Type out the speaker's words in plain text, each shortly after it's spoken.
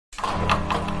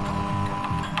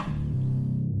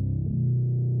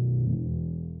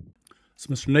So,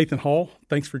 Mr. Nathan Hall,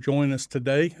 thanks for joining us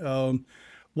today.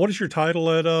 What is your title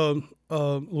at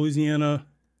Louisiana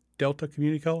Delta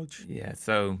Community College? Yeah,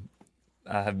 so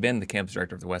I have been the campus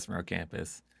director of the West Monroe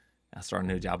campus. I start a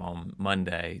new job on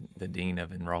Monday, the Dean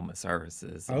of Enrollment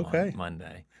Services Okay. on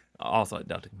Monday, also at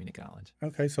Delta Community College.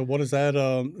 Okay, so what is that?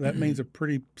 That means a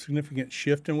pretty significant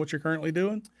shift in what you're currently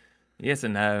doing? Yes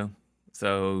and no.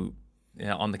 So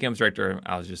on the campus director,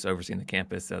 I was just overseeing the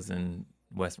campus. I was in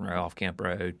West Monroe off Camp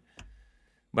Road.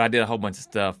 But I did a whole bunch of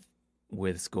stuff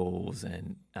with schools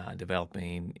and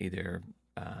developing either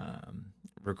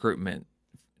recruitment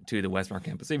to the West Monroe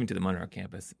campus, even to the Monroe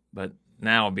campus. But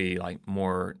now it'll be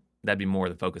that'd be more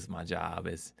the focus of my job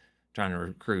is trying to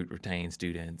recruit, retain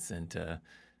students and to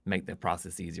make the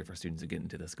process easier for students to get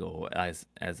into the school as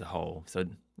a whole. So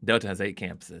Delta has 8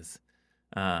 campuses,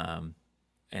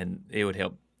 and it would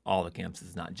help all the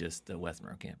campuses, not just the West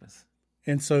Monroe campus.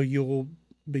 And so you'll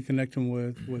be connecting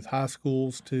with high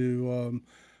schools to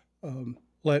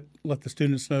let the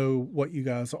students know what you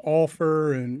guys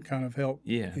offer and kind of help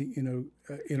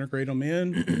integrate them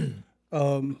in.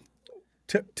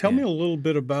 Tell me a little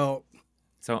bit about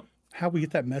how we get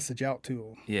that message out to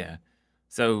them. Yeah.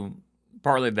 So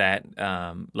partly that,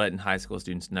 letting high school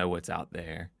students know what's out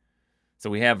there.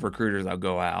 So we have recruiters that'll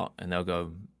go out and they'll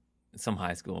go. Some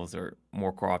high schools are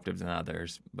more cooperative than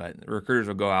others, but recruiters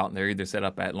will go out and they're either set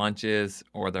up at lunches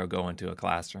or they'll go into a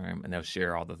classroom and they'll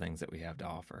share all the things that we have to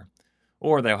offer.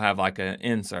 Or they'll have like an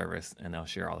in-service and they'll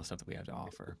share all the stuff that we have to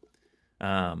offer.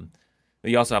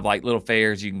 You also have like little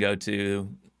fairs you can go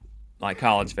to, like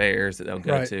college fairs that they'll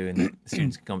go to, and the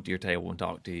students can come to your table and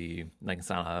talk to you. They can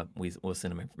sign up. We'll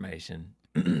send them information.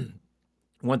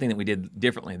 One thing that we did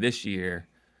differently this year,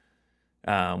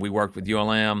 we worked with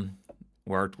ULM,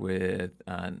 worked with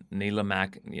Neela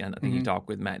Mack. I think you talked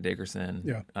with Matt Dickerson.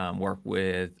 Yeah. Worked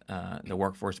with the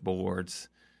workforce boards.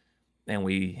 And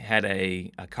we had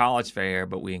a college fair,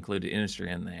 but we included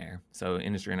industry in there, so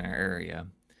industry in our area.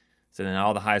 So then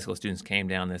all the high school students came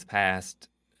down this past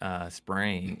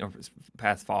spring or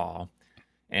past fall,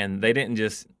 and they didn't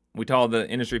just. We told the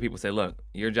industry people, say, look,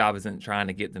 your job isn't trying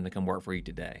to get them to come work for you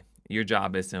today. Your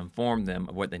job is to inform them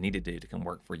of what they need to do to come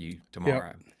work for you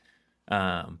tomorrow.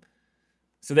 Yep.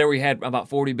 So there we had about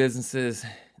 40 businesses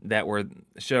that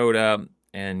showed up.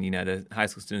 And, the high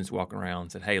school students walking around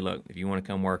and said, hey, look, if you want to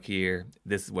come work here,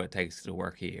 this is what it takes to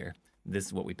work here. This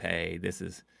is what we pay.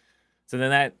 So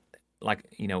then that,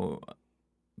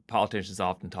 politicians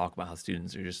often talk about how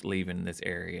students are just leaving this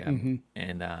area. Mm-hmm.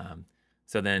 And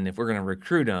so then if we're going to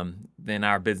recruit them, then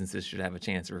our businesses should have a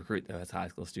chance to recruit those high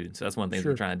school students. So that's one of the things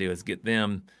we're trying to do is get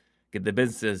the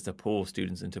businesses to pull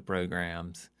students into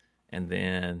programs. And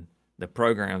then the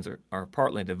programs are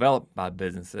partly developed by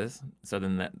businesses. So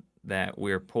then that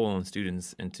we're pulling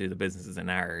students into the businesses in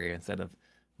our area instead of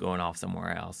going off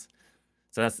somewhere else.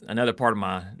 So that's another part of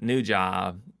my new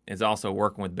job is also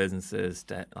working with businesses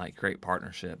to create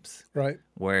partnerships, right?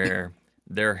 Where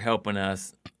they're helping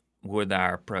us with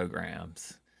our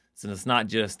programs. So it's not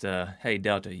just, hey,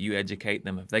 Delta, you educate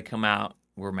them. If they come out,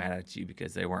 we're mad at you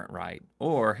because they weren't right.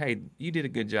 Or, hey, you did a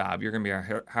good job. You're going to be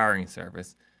our hiring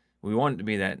service. We want it to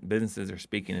be that businesses are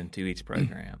speaking into each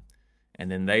program. And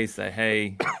then they say,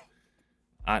 hey,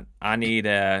 I need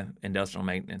an industrial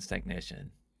maintenance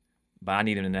technician, but I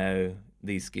need them to know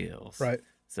these skills. Right.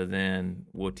 So then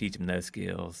we'll teach them those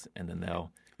skills, and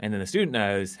then the student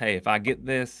knows, hey, if I get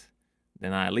this,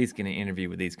 then I at least get an interview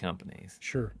with these companies.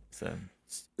 Sure.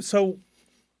 So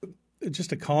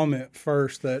just a comment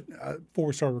first that before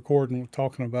we start recording, we're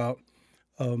talking about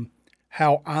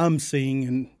how I'm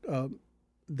seeing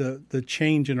the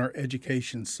change in our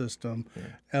education system.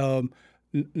 Yeah.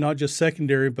 Not just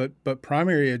secondary, but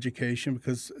primary education,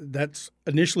 because that's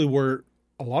initially where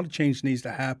a lot of change needs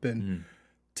to happen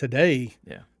today,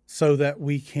 so that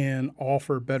we can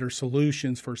offer better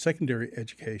solutions for secondary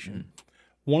education.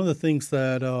 One of the things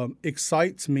that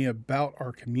excites me about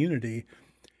our community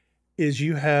is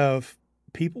you have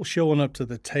people showing up to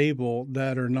the table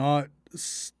that are not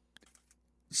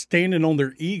standing on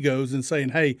their egos and saying,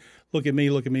 hey, look at me,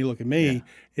 look at me, look at me. Yeah.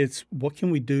 It's what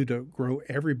can we do to grow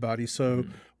everybody? So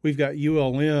we've got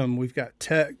ULM, we've got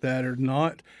Tech that are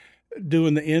not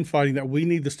doing the infighting that we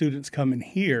need the students coming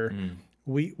here.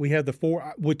 We have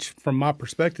which from my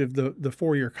perspective, the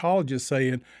four-year colleges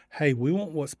saying, hey, we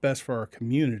want what's best for our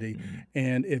community.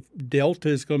 And if Delta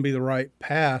is going to be the right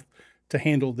path to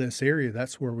handle this area,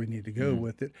 that's where we need to go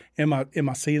with it. Am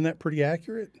I seeing that pretty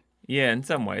accurate? Yeah, in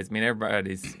some ways. I mean,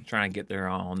 everybody's trying to get their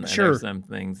own. And sure. There's some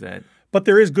things that... But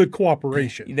there is good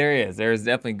cooperation. There is. There is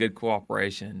definitely good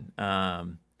cooperation.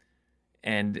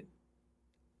 And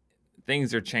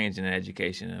things are changing in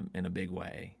education in a big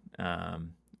way.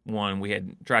 One, we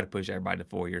had tried to push everybody to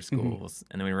 4-year schools,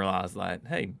 and then we realized like,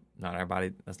 hey, not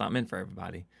everybody. That's not meant for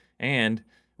everybody, and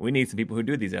we need some people who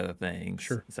do these other things.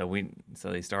 Sure. So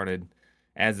they started,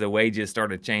 as the wages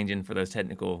started changing for those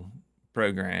technical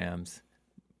programs.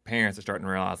 Parents are starting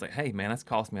to realize, like, hey, man, that's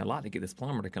cost me a lot to get this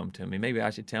plumber to come to me. Maybe I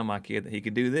should tell my kid that he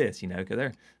could do this,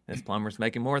 because this plumber's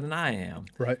making more than I am.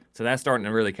 Right. So that's starting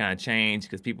to really kind of change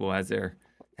because people, as they're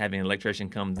having an electrician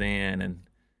comes in and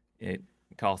it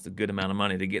costs a good amount of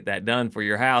money to get that done for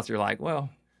your house, you're like,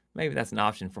 well, maybe that's an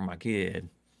option for my kid.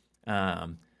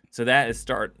 So that is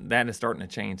starting to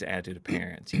change the attitude of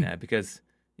parents, because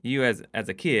you as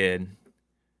a kid,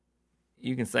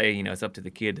 you can say, it's up to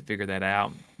the kid to figure that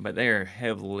out, but they're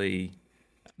heavily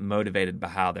motivated by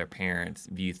how their parents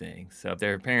view things. So if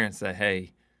their parents say,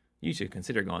 hey, you should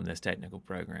consider going this technical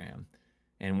program.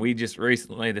 And we just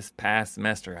recently, this past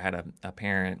semester, had a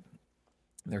parent,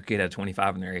 their kid had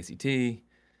 25 in their ACT,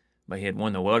 but he had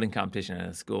won the welding competition at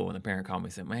a school. And the parent called me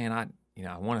and said, man, I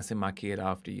want to send my kid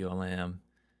off to ULM,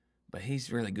 but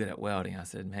he's really good at welding. I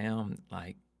said, ma'am,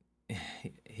 like,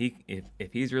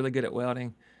 if he's really good at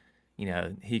welding,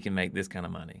 he can make this kind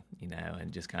of money,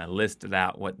 and just kind of listed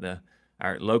out what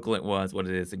our local it was, what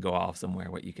it is to go off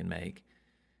somewhere, what you can make.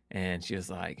 And she was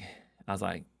like, I was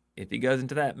like, if he goes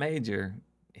into that major,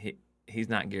 he's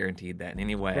not guaranteed that in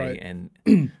any way. Right.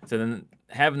 And so then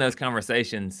having those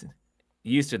conversations,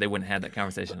 used to they wouldn't have that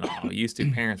conversation at all. Used to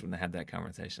parents wouldn't have that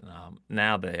conversation at all.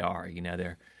 Now they are,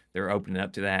 they're opening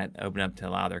up to that, opening up to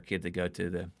allow their kid to go to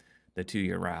the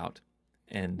 2-year route.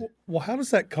 And well, how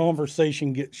does that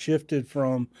conversation get shifted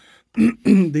from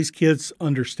these kids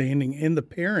understanding and the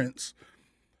parents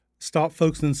stop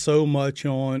focusing so much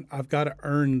on I've got to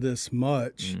earn this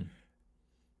much,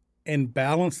 and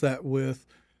balance that with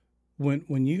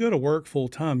when you go to work full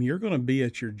time, you're going to be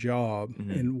at your job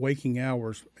in waking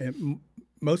hours, and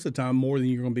most of the time more than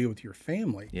you're going to be with your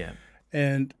family. Yeah.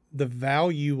 And the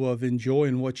value of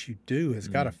enjoying what you do has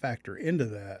got to factor into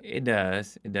that. It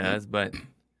does, but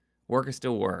work is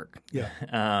still work. Yeah.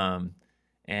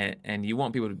 And you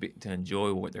want people to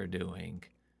enjoy what they're doing.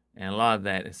 And a lot of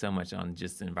that is so much on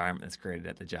just the environment that's created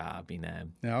at the job, Yeah,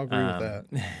 I agree with that.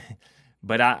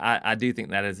 But I do think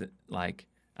that is like,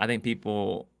 I think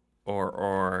people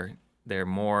or they're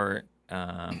more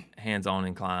hands-on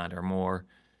inclined or more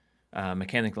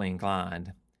mechanically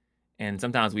inclined. And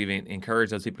sometimes we even encourage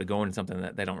those people to go into something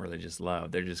that they don't really just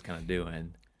love. They're just kind of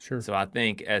doing. Sure. So I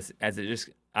think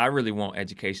I really want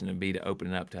education to be to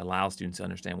open it up to allow students to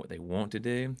understand what they want to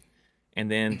do, and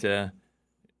then to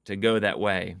go that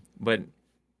way. But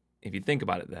if you think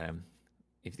about it, though,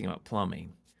 if you think about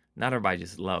plumbing, not everybody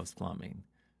just loves plumbing.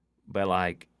 But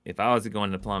like, if I was to go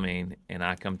into plumbing and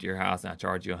I come to your house and I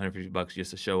charge you $150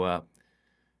 just to show up,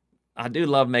 I do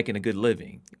love making a good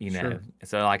living, Sure.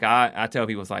 So like I tell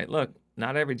people, it's like, look,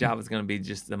 not every job is going to be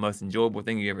just the most enjoyable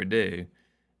thing you ever do.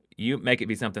 You make it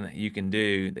be something that you can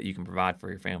do, that you can provide for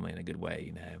your family in a good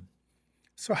way,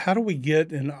 So how do we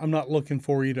get, and I'm not looking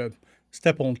for you to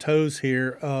step on toes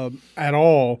here at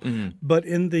all, but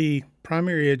in the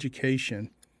primary education,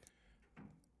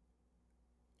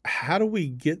 how do we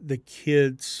get the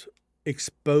kids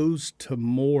exposed to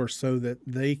more so that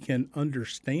they can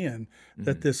understand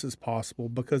that this is possible?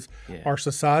 Because our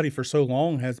society for so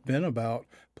long has been about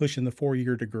pushing the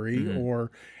 4-year degree,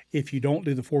 or if you don't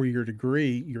do the 4-year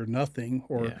degree, you're nothing,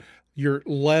 or you're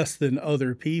less than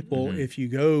other people if you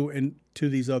go into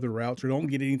these other routes or don't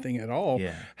get anything at all.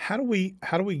 Yeah. How do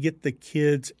we get the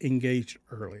kids engaged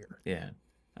earlier? Yeah.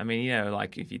 I mean,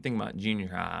 like if you think about junior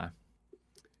high,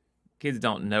 kids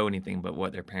don't know anything but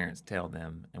what their parents tell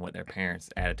them and what their parents'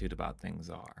 attitude about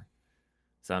things are.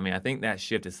 So, I mean, I think that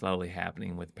shift is slowly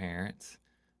happening with parents,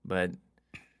 but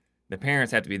the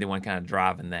parents have to be the one kind of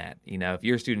driving that. If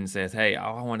your student says, hey,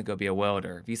 I want to go be a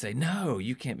welder, if you say, no,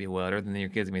 you can't be a welder, then your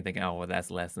kids are going to be thinking, oh, well, that's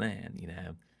less than,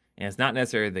 And it's not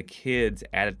necessarily the kid's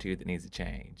attitude that needs to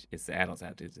change. It's the adult's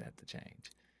attitudes that have to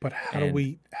change. But how do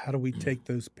we take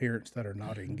those parents that are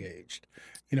not engaged?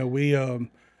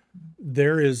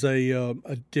 There is a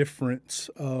difference.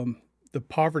 The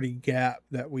poverty gap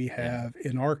that we have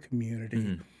in our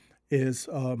community is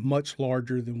much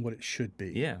larger than what it should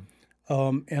be. Yeah.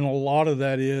 And a lot of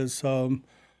that is,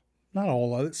 not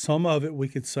all of it, some of it we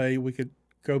could say we could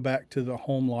go back to the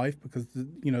home life because,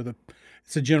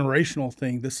 it's a generational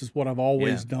thing. This is what I've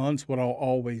always done. It's what I'll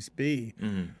always be.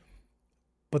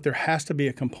 But there has to be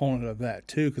a component of that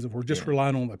too, because if we're just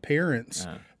relying on the parents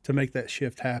to make that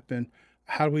shift happen,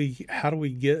 how do we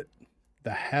get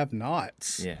the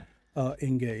have-nots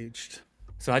engaged?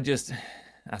 So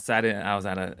I was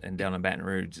down in Baton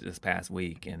Rouge this past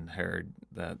week and heard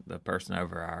the person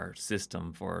over our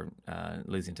system for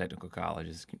Louisiana Technical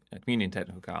Colleges, community and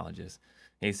technical colleges.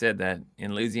 He said that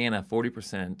in Louisiana,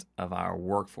 40% of our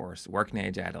workforce, working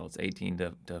age adults, 18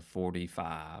 to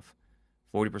 45,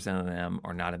 40% of them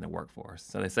are not in the workforce.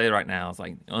 So they say right now it's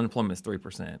like unemployment is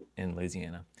 3% in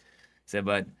Louisiana. He said,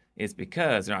 but it's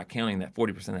because they're not counting that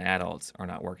 40% of the adults are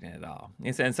not working at all.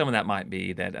 He said, and some of that might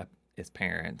be that it's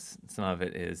parents. Some of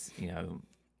it is,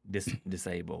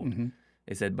 disabled. Mm-hmm.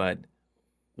 They said, but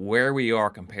where we are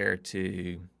compared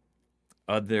to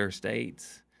other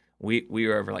states, we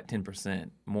are over like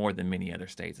 10% more than many other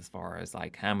states as far as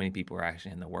like how many people are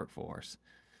actually in the workforce.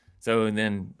 So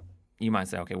then you might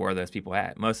say, okay, where are those people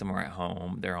at? Most of them are at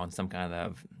home. They're on some kind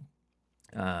of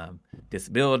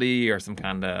disability or some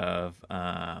kind of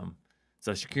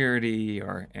Social Security,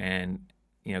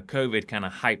 COVID kind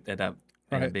of hyped that up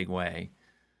in a big way.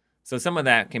 So some of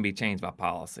that can be changed by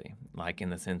policy, like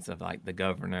in the sense of like the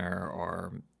governor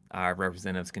or our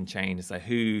representatives can change to say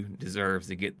who deserves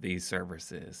to get these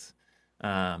services.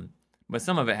 But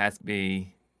some of it has to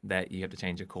be that you have to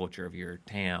change the culture of your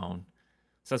town.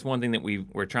 So that's one thing that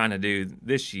we're trying to do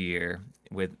this year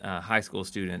with high school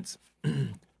students.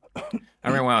 I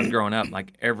remember when I was growing up,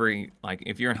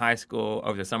 if you're in high school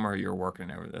over the summer, you're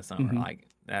working over the summer. Mm-hmm. Like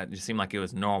that just seemed like it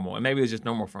was normal, and maybe it was just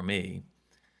normal for me.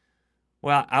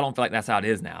 Well, I don't feel like that's how it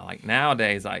is now. Like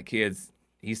nowadays, like kids,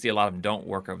 you see a lot of them don't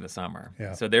work over the summer,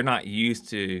 so they're not used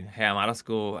to, hey, I'm out of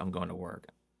school, I'm going to work.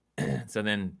 So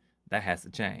then that has to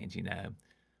change,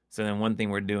 So then one thing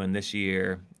we're doing this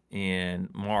year in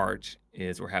March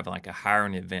is we're having like a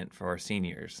hiring event for our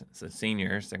seniors. So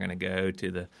seniors, they're going to go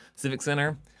to the Civic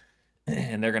Center,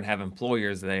 and they're going to have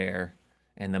employers there,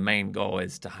 and the main goal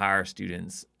is to hire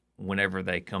students whenever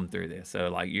they come through this. So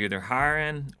like you're either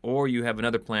hiring or you have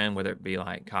another plan, whether it be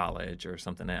like college or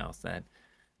something else,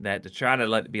 that to try to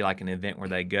let it be like an event where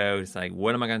they go to say,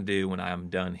 what am I going to do when I'm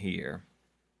done here?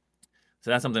 So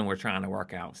that's something we're trying to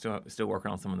work out. Still working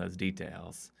on some of those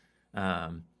details.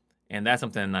 And that's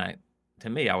something that, to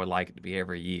me, I would like it to be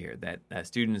every year, that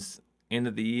students, end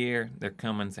of the year, they're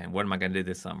coming saying, what am I going to do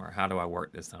this summer? How do I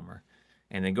work this summer?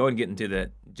 And then go and get into the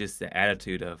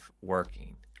attitude of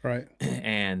working. Right.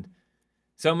 And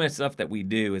so much stuff that we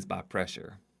do is by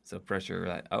pressure. So pressure,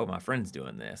 like, oh, my friend's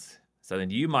doing this. So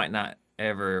then you might not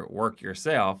ever work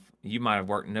yourself. You might have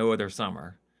worked no other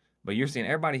summer, but you're seeing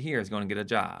everybody here is going to get a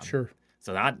job. Sure.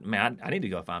 So I need to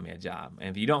go find me a job. And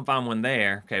if you don't find one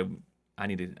there, okay, I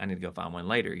need to go find one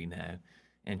later,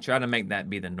 and try to make that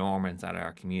be the norm inside of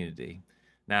our community.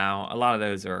 Now, a lot of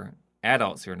those are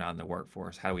adults who are not in the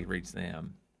workforce. How do we reach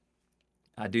them?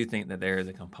 I do think that there is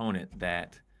a component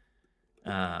that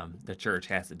the church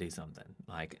has to do something.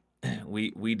 Like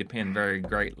we depend very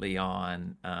greatly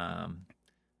on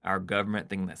our government,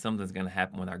 thinking that something's going to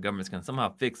happen with our government's going to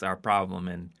somehow fix our problem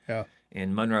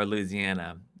in Monroe,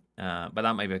 Louisiana. But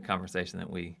that may be a conversation that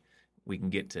we can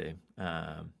get to.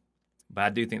 But I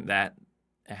do think that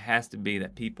it has to be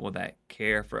that people that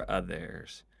care for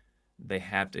others, they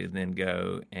have to then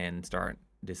go and start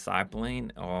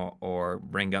discipling or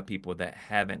bring up people that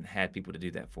haven't had people to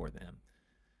do that for them.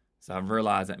 So I've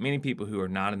realized that many people who are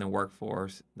not in the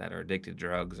workforce, that are addicted to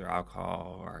drugs or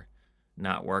alcohol or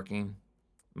not working,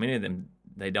 many of them,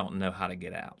 they don't know how to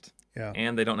get out. Yeah.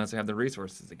 And they don't necessarily have the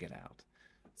resources to get out.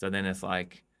 So then it's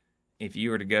like, if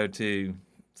you were to go to,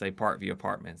 say, Parkview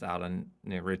Apartments out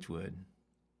near Richwood,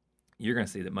 you're going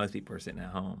to see that most people are sitting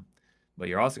at home. But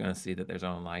you're also going to see that there's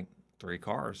only like 3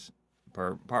 cars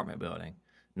per apartment building.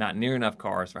 Not near enough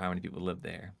cars for how many people live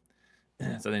there.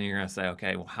 So then you're going to say,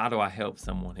 okay, well, how do I help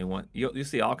someone who wants... You'll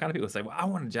see all kind of people say, well, I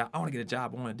want a job. I want to get a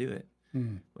job. I want to do it.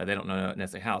 But they don't know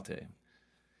necessarily how to.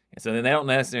 And so then they don't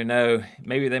necessarily know...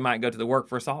 Maybe they might go to the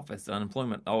workforce office,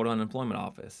 the old unemployment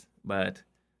office. But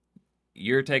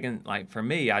you're taking... Like, for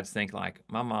me, I just think, like,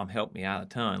 my mom helped me out a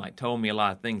ton. Like, told me a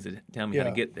lot of things to tell me how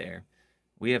to get there.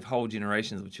 We have whole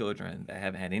generations of children that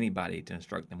haven't had anybody to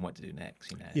instruct them what to do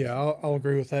next. Yeah, I'll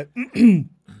agree with that.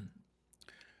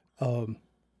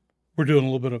 We're doing a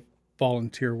little bit of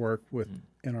volunteer work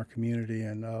in our community,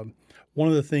 and one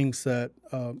of the things that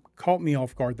caught me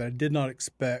off guard that I did not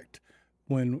expect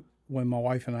when my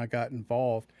wife and I got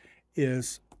involved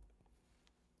is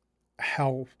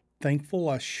how thankful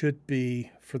I should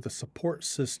be for the support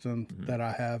system that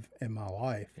I have in my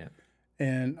life. Yeah.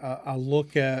 And I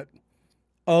look at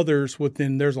others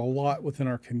there's a lot within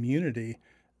our community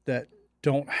that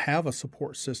don't have a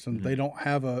support system. They don't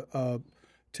have a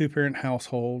 2-parent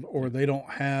household, or they don't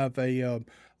have a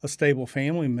stable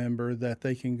family member that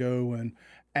they can go and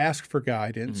ask for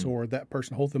guidance, or that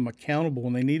person hold them accountable,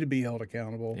 and they need to be held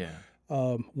accountable. Yeah.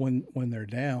 when they're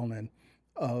down,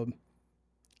 and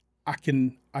I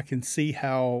can see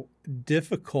how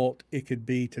difficult it could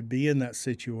be to be in that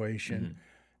situation,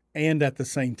 and at the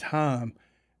same time,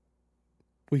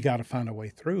 we got to find a way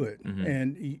through it.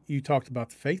 And you talked about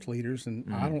the faith leaders,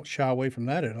 and I don't shy away from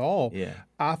that at all. Yeah.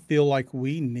 I feel like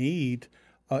we need,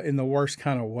 in the worst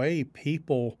kind of way,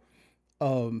 people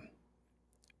to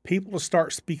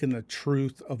start speaking the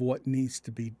truth of what needs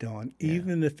to be done,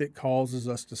 even if it causes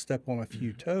us to step on a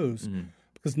few toes,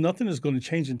 because nothing is going to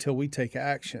change until we take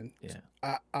action. Yeah.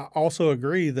 I also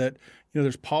agree that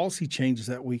there's policy changes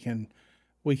that we can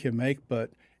make,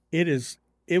 but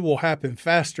it will happen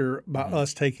faster by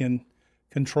us taking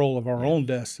control of our own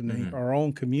destiny, our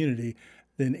own community,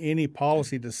 than any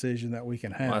policy decision that we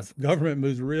can have. Government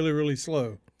moves really, really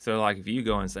slow. So, like, if you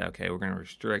go and say, okay, we're going to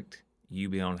restrict you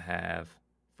being able to have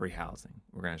free housing,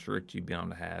 we're going to restrict you being able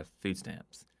to have food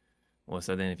stamps. Well,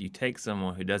 so then if you take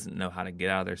someone who doesn't know how to get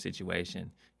out of their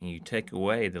situation and you take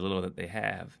away the little that they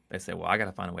have, they say, well, I got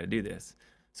to find a way to do this.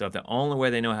 So if the only way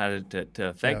they know how to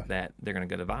affect that, they're going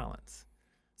to go to violence.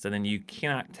 So then you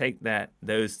cannot take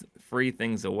those free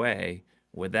things away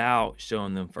without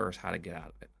showing them first how to get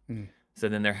out of it. So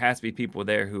then there has to be people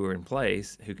there who are in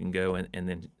place who can go and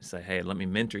then say, hey, let me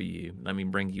mentor you, let me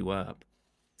bring you up,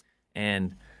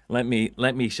 and let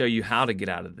me show you how to get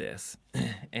out of this.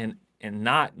 and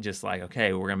not just like,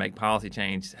 okay, we're going to make policy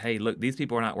change. Hey, look, these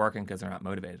people are not working because they're not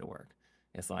motivated to work.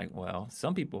 It's like, well,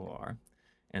 some people are,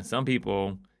 and some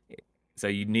people. So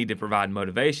you need to provide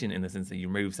motivation in the sense that you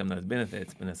remove some of those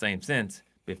benefits. But in the same sense,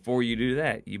 before you do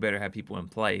that, you better have people in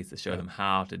place to show them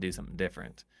how to do something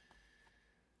different.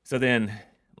 So then,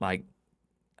 like,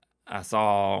 I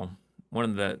saw one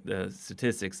of the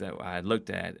statistics that I had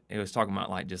looked at. It was talking about,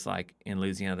 like, just like in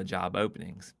Louisiana, the job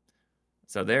openings.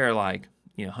 So there are like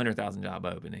 100,000 job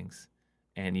openings,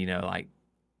 and like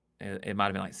it might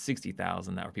have been like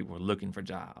 60,000 that were people were looking for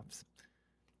jobs.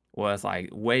 Well, it's like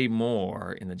way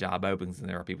more in the job openings than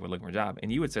there are people looking for a job.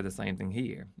 And you would say the same thing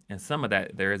here. And some of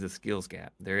that, there is a skills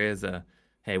gap. There is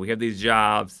hey, we have these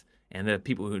jobs, and there are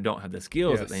people who don't have the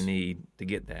skills that they need to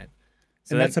get that.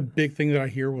 So and that's a big thing that I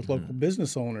hear with local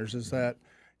business owners is that,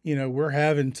 we're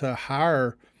having to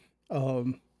hire,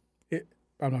 I'm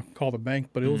not going to call it a bank,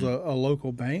 but it was a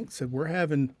local bank, said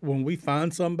when we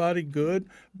find somebody good,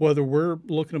 whether we're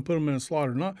looking to put them in a slot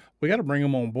or not, we got to bring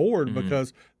them on board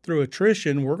because through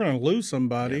attrition, we're going to lose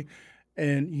somebody. Yeah.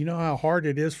 And you know how hard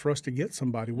it is for us to get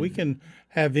somebody. We can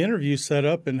have interviews set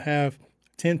up and have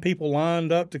 10 people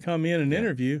lined up to come in and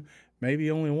interview.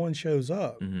 Maybe only one shows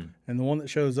up. And the one that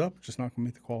shows up is just not going to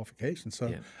meet the qualifications.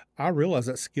 So I realize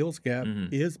that skills gap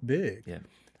is big. Yeah.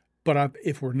 But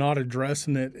if we're not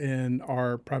addressing it in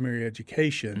our primary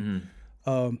education,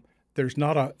 there's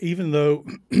not even though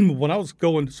when I was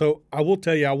going, so I will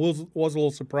tell you, I was a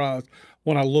little surprised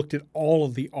when I looked at all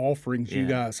of the offerings you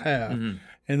guys have. And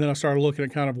then I started looking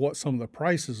at kind of what some of the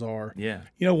prices are. Yeah.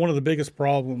 One of the biggest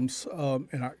problems,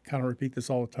 and I kind of repeat this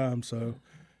all the time, so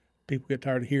people get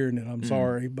tired of hearing it, I'm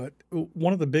sorry, but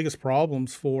one of the biggest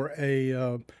problems for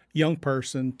a young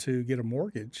person to get a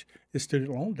mortgage is student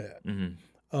loan debt.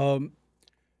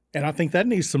 And I think that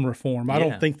needs some reform. I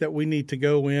don't think that we need to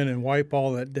go in and wipe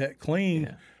all that debt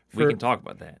clean. We can talk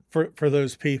about that. For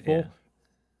those people. Yeah.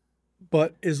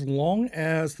 But as long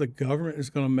as the government is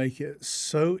going to make it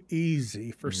so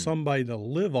easy for somebody to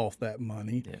live off that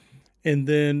money and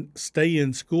then stay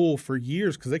in school for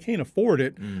years because they can't afford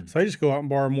it, so they just go out and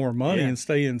borrow more money and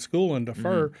stay in school and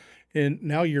defer. And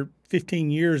now you're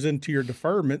 15 years into your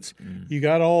deferments. You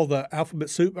got all the alphabet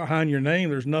soup behind your name.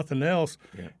 There's nothing else.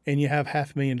 And you have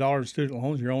 $500,000 in student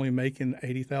loans. You're only making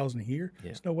 $80,000 a year.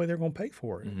 There's no way they're going to pay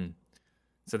for it.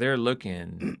 So they're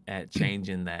looking at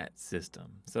changing that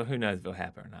system. So who knows if it'll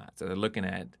happen or not. So they're looking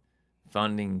at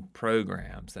funding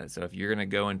programs. So if you're going to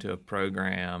go into a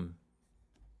program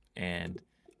and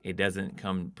it doesn't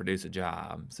come produce a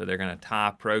job, so they're going to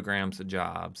tie programs to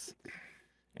jobs.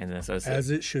 And then as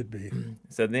it should be.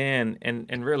 So then,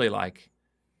 and really, like,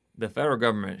 the federal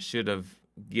government should have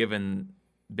been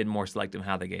more selective in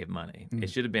how they gave money. It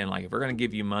should have been like, if we're going to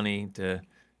give you money to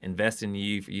invest in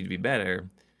you for you to be better,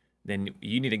 then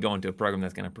you need to go into a program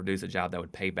that's going to produce a job that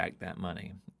would pay back that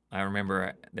money. I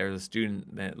remember there was a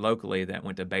student that locally that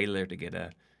went to Baylor to get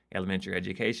a elementary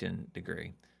education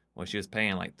degree. Well, she was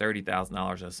paying like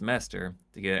 $30,000 a semester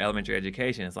to get an elementary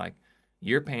education. It's like,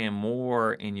 you're paying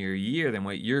more in your year than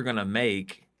what you're going to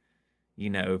make,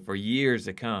 for years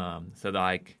to come. So,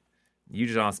 like, you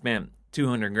just all spent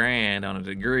 $200,000 on a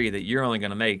degree that you're only going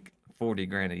to make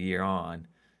 $40,000 a year on.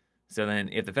 So then,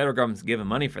 if the federal government's giving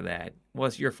money for that, well,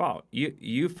 it's your fault.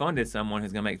 You funded someone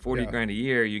who's going to make 40 Yeah. grand a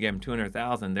year. You gave them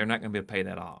 200,000. They're not going to be able to pay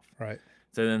that off. Right.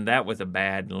 So then that was a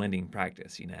bad lending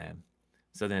practice,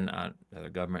 So then other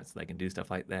governments, they can do stuff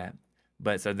like that.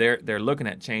 But so they're looking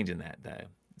at changing that though.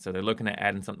 So they're looking at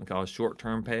adding something called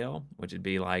short-term Pell, which would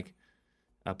be like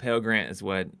a Pell Grant is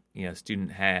what a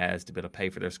student has to be able to pay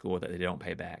for their school that they don't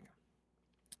pay back.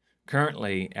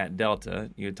 Currently at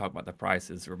Delta, you would talk about the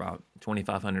prices are about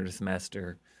 $2,500 a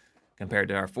semester, compared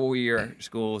to our 4-year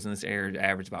schools in this area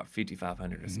average about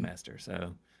 $5,500 a semester.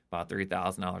 So about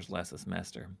 $3,000 less a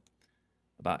semester.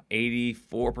 About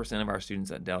 84% of our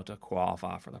students at Delta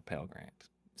qualify for the Pell Grant.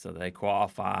 So they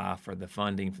qualify for the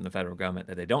funding from the federal government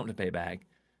that they don't have to pay back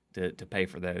to pay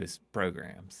for those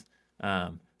programs.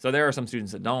 So there are some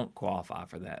students that don't qualify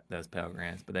for those Pell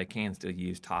Grants, but they can still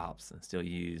use TOPS and still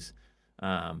use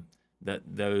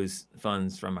those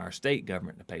funds from our state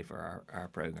government to pay for our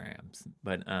programs.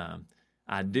 But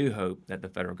I do hope that the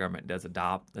federal government does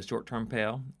adopt the short-term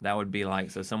Pell. That would be like,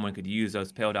 so someone could use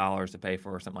those Pell dollars to pay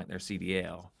for something like their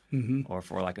CDL or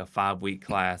for like a 5-week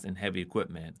class in heavy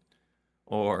equipment.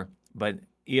 But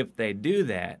if they do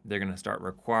that, they're going to start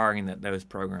requiring that those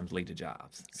programs lead to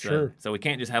jobs. So we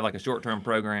can't just have like a short-term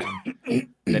program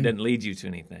that doesn't lead you to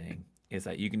anything. It's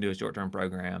like you can do a short-term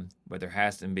program, but there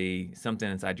has to be something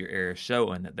inside your area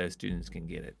showing that those students can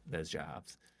get those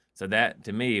jobs. So that,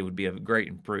 to me, would be a great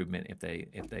improvement if they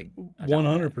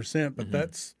 100%. But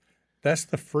that's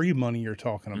the free money you're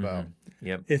talking about.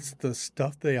 Yep. It's the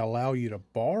stuff they allow you to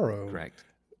borrow. Correct.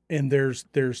 And there's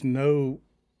no,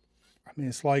 I mean,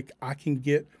 it's like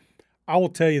I will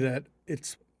tell you that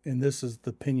and this is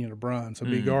the opinion of Brian, so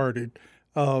be guarded.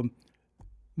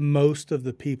 Most of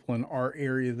the people in our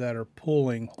area that are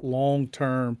pulling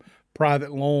long-term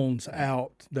private loans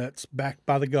out that's backed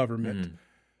by the government,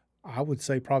 I would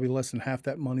say probably less than half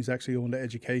that money's actually going to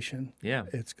education. Yeah.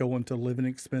 It's going to living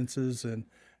expenses and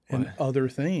other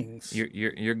things.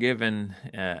 You're giving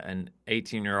an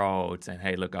 18-year-old saying,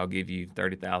 hey, look, I'll give you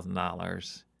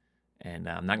 $30,000, and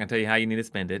I'm not going to tell you how you need to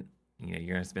spend it.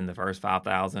 You're going to spend the first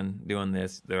 $5,000 doing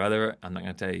this. The other, I'm not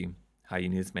going to tell you how you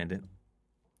need to spend it.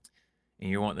 And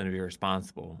you want them to be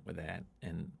responsible with that,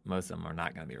 and most of them are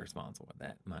not going to be responsible with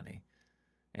that money.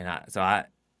 And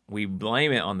we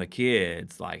blame it on the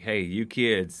kids, like, hey, you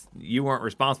kids, you weren't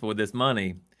responsible with this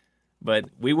money, but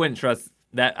we wouldn't trust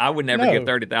that. I would never give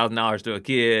 $30,000 to a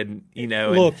kid,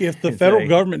 Look, if the federal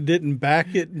government didn't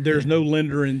back it, there's no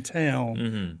lender in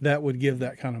town that would give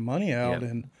that kind of money out,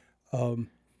 and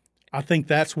I think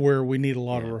that's where we need a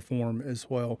lot of reform as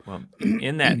well. Well,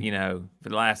 in that, for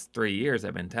the last 3 years,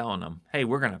 I've been telling them, hey,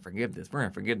 we're going to forgive this. We're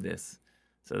going to forgive this.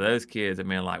 So those kids have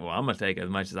been like, well, I'm going to take as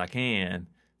much as I can.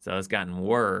 So it's gotten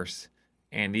worse.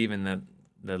 And even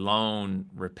the loan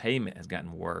repayment has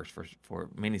gotten worse for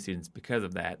many students because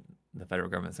of that. The federal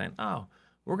government saying, oh,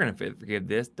 we're going to forgive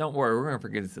this. Don't worry, we're going to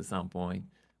forgive this at some point,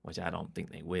 which I don't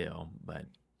think they will, but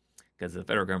because the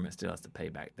federal government still has to pay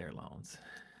back their loans.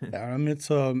 I mean,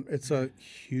 it's a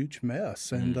huge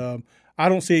mess, and I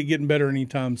don't see it getting better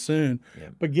anytime soon.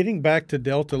 Yep. But getting back to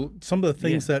Delta, some of the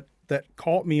things that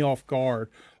caught me off guard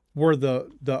were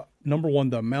the number one,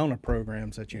 the amount of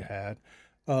programs that you had,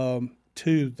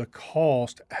 two, the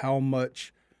cost, how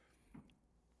much,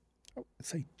 I'd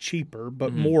say cheaper,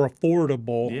 but more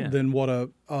affordable than what a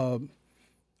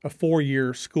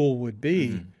 4-year school would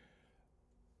be.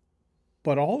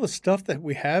 But all the stuff that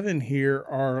we have in here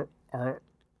are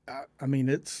I mean,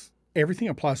 it's everything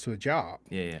applies to a job.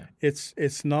 Yeah.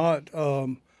 It's not a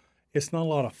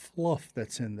lot of fluff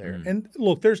that's in there. And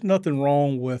look, there's nothing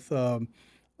wrong with the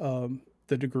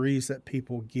degrees that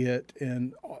people get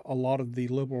in a lot of the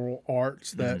liberal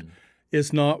arts that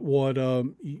is not what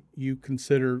you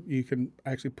consider you can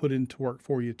actually put into work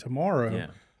for you tomorrow.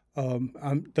 Yeah.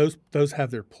 Those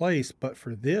have their place, but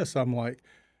for this, I'm like,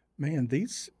 man,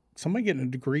 somebody getting a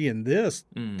degree in this,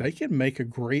 they can make a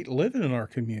great living in our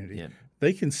community. Yeah.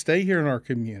 They can stay here in our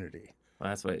community. Well,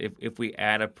 that's what. If we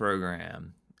add a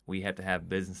program, we have to have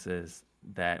businesses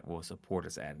that will support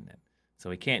us adding it. So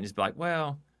we can't just be like,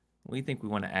 well, we think we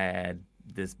want to add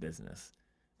this business,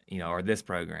 or this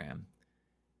program.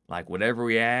 Like whatever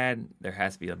we add, there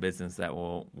has to be a business that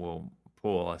will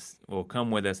pull us, will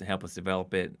come with us and help us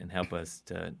develop it and help us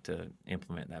to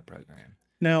implement that program.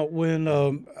 Now, when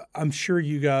I'm sure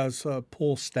you guys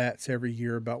pull stats every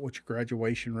year about what your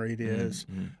graduation rate is,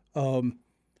 do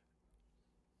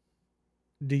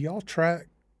y'all track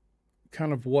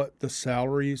kind of what the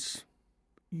salaries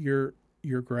your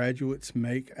graduates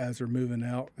make as they're moving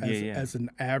out as an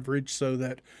average, so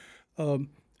that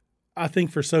I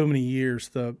think for so many years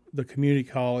the community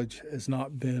college has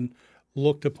not been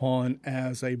looked upon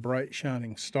as a bright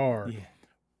shining star. Yeah.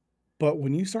 But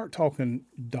when you start talking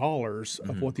dollars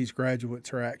of Mhm. what these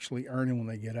graduates are actually earning when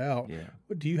they get out, Yeah.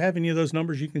 do you have any of those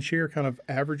numbers you can share, kind of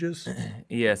averages?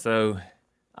 Yeah. So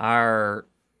our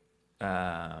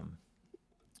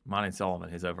Monty Sullivan,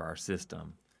 who's over our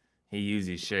system, he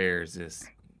usually shares this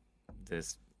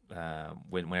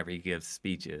whenever he gives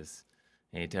speeches,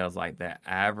 and he tells like the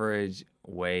average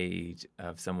wage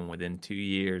of someone within 2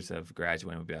 years of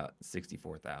graduating would be about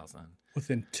 64,000.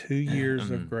 Within 2 years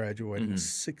of Mhm. graduating, Mhm.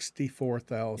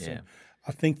 64,000. Yeah.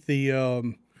 I think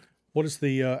what is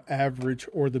the average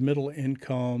or the middle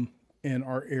income in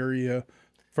our area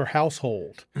for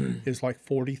household is like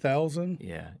 40,000.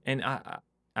 Yeah, and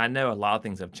I know a lot of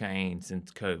things have changed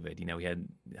since COVID. We had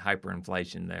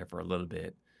hyperinflation there for a little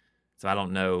bit, so I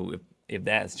don't know if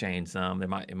that's changed some. It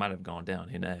might have gone down.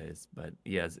 Who knows? But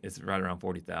yeah, it's right around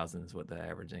 40,000 is what the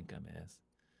average income is,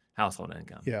 household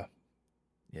income. Yeah.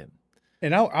 Yeah.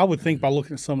 And I would think by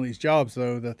looking at some of these jobs,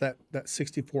 though, that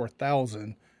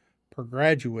 64,000 per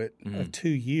graduate of 2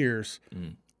 years,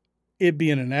 Mhm. it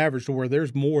being an average to where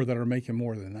there's more that are making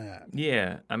more than that.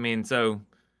 Yeah, I mean, so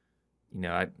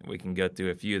we can go through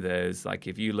a few of those. Like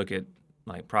if you look at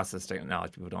like process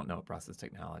technology, people don't know what process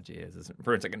technology is. It's,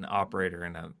 for instance, like an operator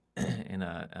in a in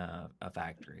a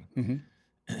factory.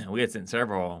 Mm-hmm. We had sent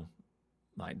several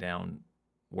like down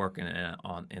working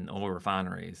in oil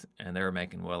refineries, and they were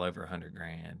making well over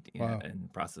 $100,000 Wow. in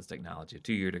process technology, a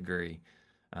 2-year degree.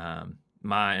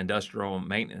 My industrial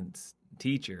maintenance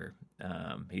teacher,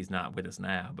 he's not with us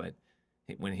now, but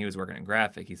when he was working in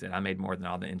graphic, he said I made more than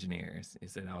all the engineers. He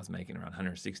said I was making around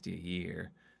 160 a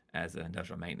year as an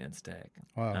industrial maintenance tech.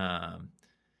 Wow.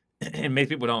 And many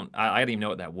people don't. I didn't even know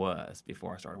what that was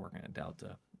before I started working at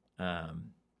Delta.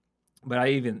 But I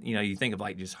even, you think of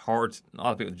like just hard. A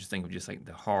lot of people just think of just like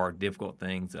the hard, difficult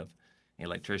things of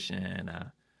electrician.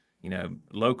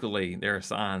 Locally there are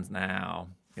signs now.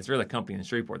 It's really a company in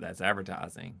Shreveport that's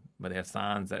advertising, but they have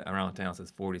signs that around town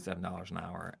says $47 an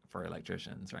hour for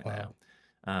electricians right Wow.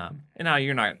 now. And now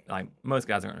you're not like most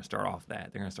guys aren't going to start off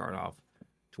that. They're going to start off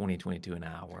 20, 22 an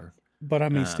hour. But I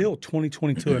mean, still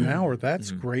 2022 an hour,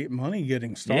 that's Mhm. great money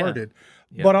getting Yeah. started.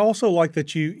 Yep. But I also like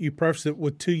that you preface it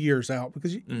with 2 years out,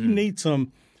 because you Mhm. need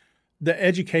the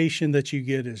education that you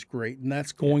get is great. And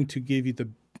that's going to give you the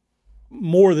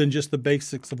more than just the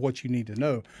basics of what you need to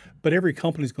know. But every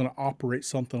company is going to operate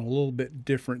something a little bit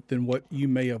different than what you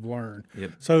may have learned.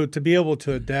 Yep. So to be able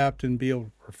to adapt and be able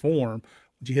to perform,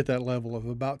 you hit that level of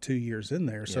about 2 years in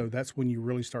there. So Yep. that's when you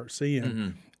really start seeing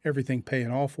Mhm. everything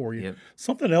paying off for you. Yep.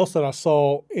 Something else that I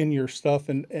saw in your stuff,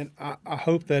 and I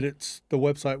hope that the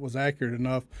website was accurate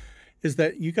enough, is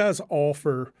that you guys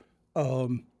offer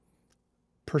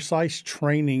precise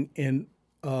training in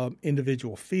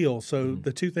individual fields. So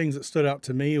the two things that stood out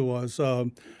to me was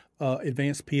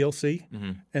advanced PLC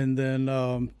Mhm. and then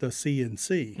the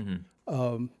CNC.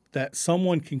 Mhm. That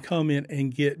someone can come in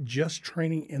and get just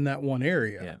training in that one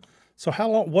area. Yeah. So how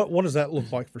long? What does that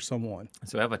look like for someone?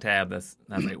 So I have a tab that's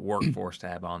a workforce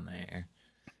tab on there,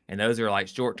 and those are like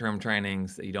short-term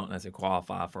trainings that you don't necessarily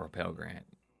qualify for a Pell Grant.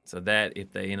 So that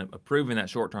if they end up approving that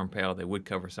short-term Pell, they would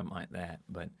cover something like that.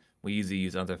 But we usually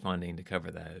use other funding to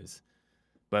cover those.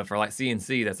 But for like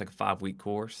CNC, that's like a 5-week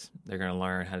course. They're going to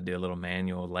learn how to do a little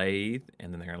manual lathe,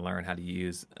 and then they're going to learn how to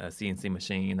use a CNC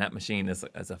machine. That machine is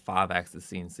a 5-axis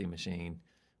CNC machine,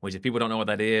 which if people don't know what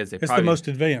that is, It's the most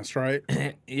advanced, right?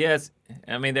 Yes,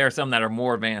 I mean there are some that are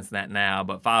more advanced than that now,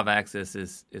 but 5-axis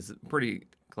is pretty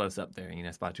close up there.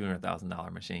 It's about a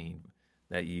 $200,000 machine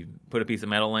that you put a piece of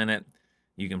metal in it.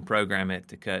 You can program it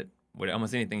to cut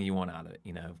almost anything you want out of it.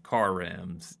 Car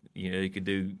rims. You could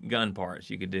do gun parts.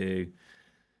 You could do,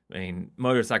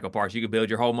 motorcycle parts. You could build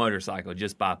your whole motorcycle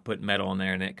just by putting metal in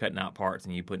there and then cutting out parts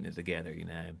and you putting it together.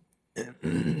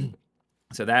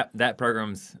 So that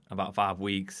program's about 5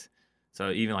 weeks.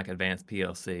 So even like advanced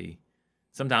PLC,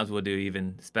 sometimes we'll do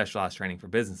even specialized training for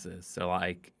businesses. So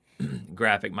like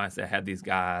Graphic might say, have these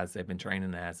guys, they've been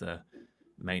training as a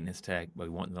maintenance tech, but we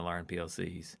want them to learn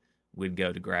PLCs. We'd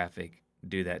go to Graphic,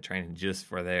 do that training just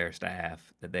for their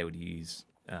staff that they would use.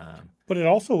 But it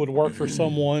also would work for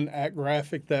someone at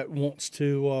Graphic that wants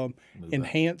to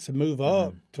enhance and move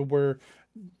up to where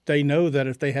they know that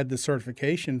if they had the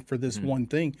certification for this one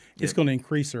thing, it's going to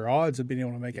increase their odds of being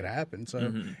able to make it happen.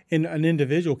 So and an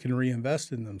individual can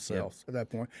reinvest in themselves at that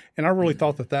point. And I really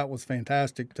thought that was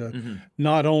fantastic to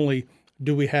not only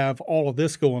do we have all of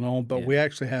this going on, but we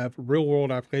actually have real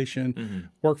world application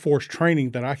workforce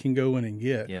training that I can go in and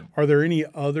get. Are there any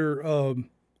other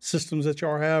systems that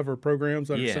y'all have or programs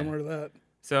that are similar to that?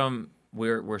 So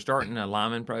we're starting a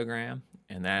lineman program,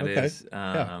 and that Okay. is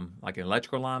Yeah. like an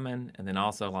electrical lineman, and then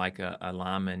also like a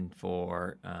lineman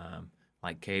for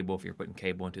like cable, if you're putting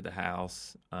cable into the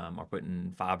house or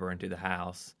putting fiber into the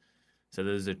house. So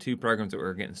those are two programs that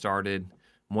we're getting started.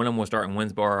 One of them will start in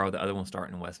Winsboro, the other one will start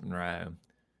in West Monroe.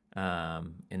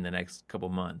 In the next couple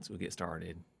months, we'll get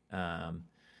started.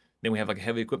 Then we have like a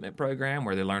heavy equipment program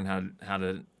where they learn how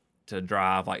to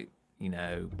drive like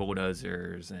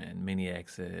bulldozers and mini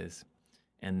X's.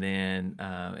 And then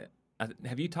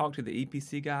have you talked to the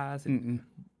EPC guys? Mm-mm.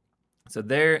 So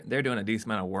they're doing a decent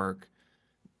amount of work.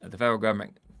 The federal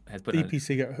government has put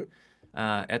EPC got.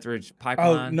 Etheridge Oh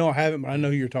Pipeline. no, I haven't, but I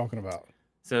know who you're talking about.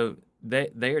 So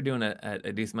they are doing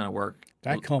a decent amount of work.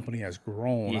 That company has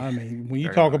grown. Yeah, I mean, when you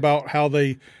very talk much. about how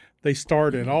they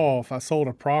started off, I sold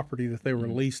a property that they were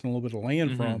leasing a little bit of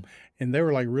land from, and they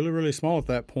were like really, really small at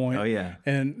that point. Oh yeah.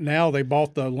 And now they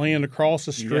bought the land across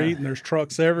the street, Yeah. and there's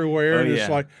trucks everywhere, Oh, and it's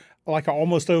yeah. like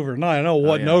almost overnight. I know it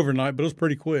wasn't yeah. overnight, but it was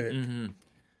pretty quick. Mm-hmm.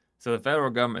 So the federal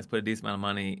government's put a decent amount of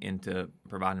money into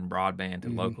providing broadband to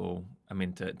local,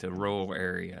 to rural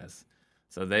areas.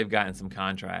 So they've gotten some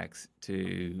contracts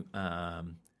to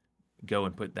go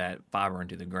and put that fiber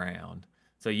into the ground.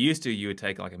 So used to, you would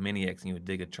take like a mini X and you would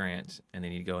dig a trench, and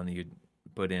then you'd go and you'd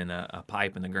put in a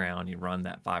pipe in the ground. You run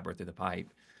that fiber through the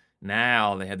pipe.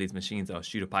 Now they have these machines that'll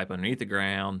shoot a pipe underneath the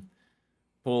ground,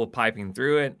 pull piping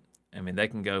through it. I mean, they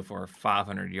can go for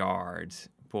 500 yards,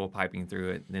 pull piping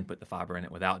through it, and then put the fiber in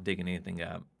it without digging anything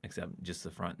up except just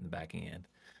the front and the back end.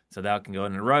 So that can go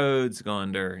under roads, go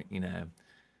under,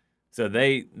 So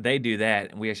they do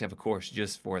that, and we actually have a course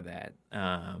just for that.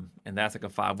 And that's like a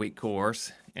 5-week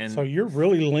course. And So you're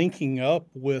really linking up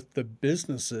with the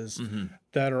businesses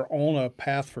that are on a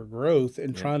path for growth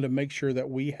and trying to make sure that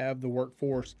we have the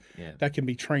workforce that can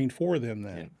be trained for them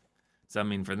then. Yeah.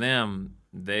 So, for them,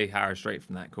 they hire straight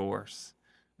from that course.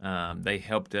 They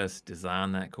helped us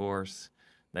design that course.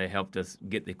 They helped us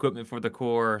get the equipment for the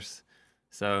course.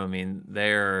 So,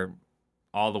 they're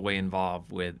all the way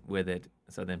involved with it.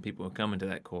 So then people who come into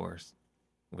that course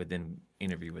would then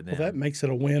interview with them. Well, that makes it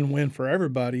a win-win for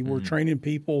everybody. We're training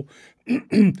people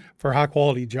for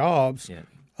high-quality jobs,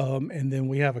 and then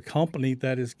we have a company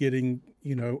that is getting,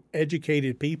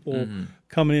 educated people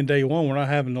coming in day one. We're not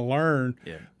having to learn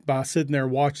by sitting there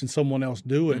watching someone else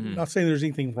do it. Not saying there's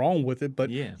anything wrong with it, but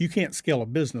you can't scale a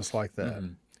business like that.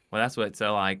 Well, that's what.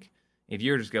 So, like, if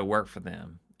you were just go work for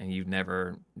them and you've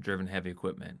never driven heavy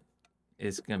equipment,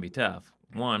 it's going to be tough.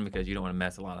 One, because you don't want to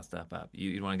mess a lot of stuff up.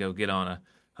 You want to go get on a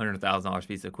 $100,000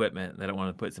 piece of equipment. They don't want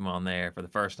to put some on there for the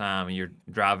first time, and you're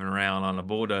driving around on a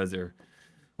bulldozer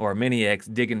or a mini X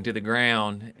digging to the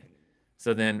ground.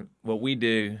 So then what we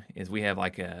do is we have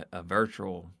like a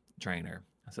virtual trainer.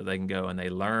 So they can go and they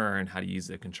learn how to use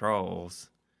the controls.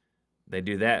 They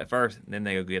do that at first, and then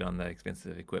they go get on the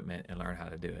expensive equipment and learn how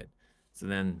to do it. So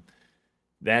then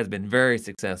that has been very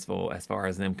successful as far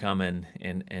as them coming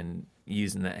and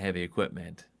using that heavy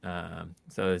equipment.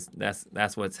 So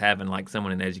that's what's having, like,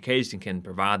 someone in education can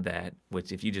provide that,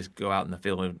 which if you just go out in the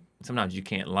field, sometimes you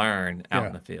can't learn out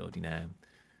in the field,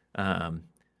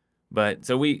 But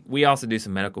so we also do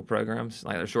some medical programs,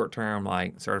 like a short term,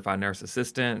 like certified nurse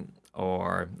assistant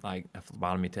or like a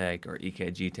phlebotomy tech or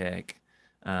EKG tech.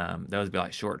 Those would be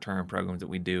like short term programs that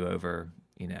we do over,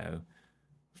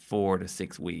 4 to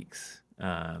 6 weeks.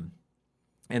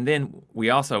 And then we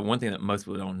also, one thing that most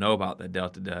people don't know about that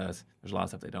Delta does, there's a lot of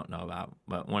stuff they don't know about,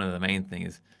 but one of the main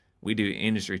things is we do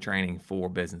industry training for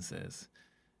businesses.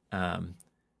 I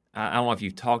don't know if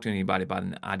you've talked to anybody about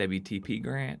an IWTP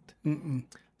grant. Mm-mm.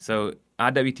 So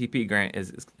IWTP grant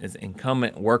is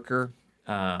incumbent worker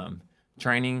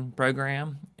training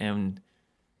program, and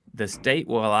the state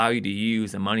will allow you to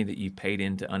use the money that you paid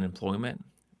into unemployment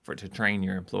to train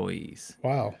your employees.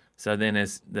 Wow. So then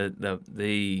it's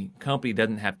the company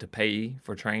doesn't have to pay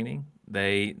for training.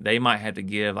 They might have to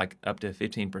give like up to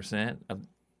 15%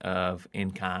 of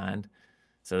in kind.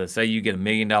 So let's say you get $1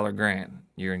 million grant,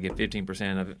 you're gonna get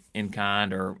 15% of in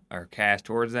kind or cash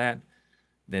towards that.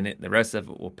 Then the rest of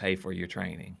it will pay for your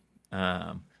training.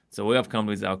 So we have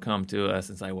companies that'll come to us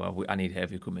and say, well, I need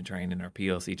heavy equipment training or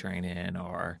PLC training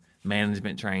or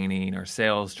management training or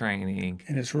sales training.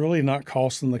 And it's really not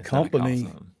costing the company. Not costing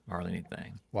them hardly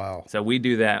anything. Wow. So we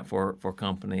do that for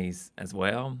companies as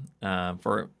well.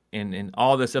 In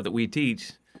all the stuff that we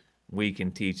teach, we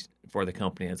can teach for the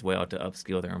company as well to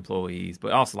upskill their employees,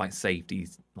 but also like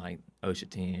safeties, like OSHA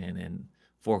 10 and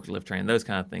forklift training, those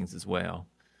kind of things as well.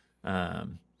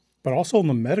 But also on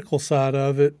the medical side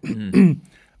of it,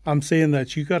 I'm seeing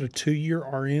that you got a 2-year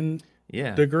RN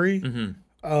degree.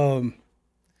 So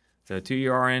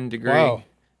 2-year RN degree. Wow.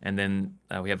 And then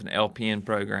we have an LPN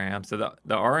program. So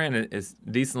the RN is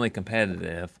decently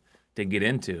competitive to get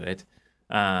into it,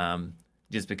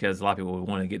 just because a lot of people would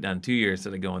want to get done 2 years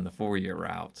instead of going the 4-year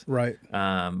route. Right.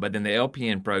 But then the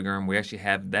LPN program, we actually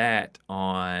have that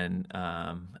on,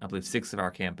 I believe, 6 of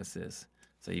our campuses.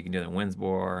 So you can do it in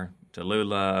Winsboro,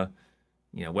 Tallulah,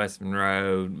 West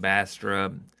Monroe,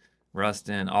 Bastrop,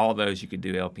 Ruston, all those you could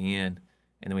do LPN.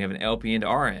 And then we have an LPN to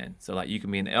RN. So like you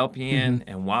can be an LPN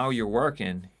and while you're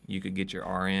working, you could get your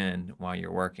RN while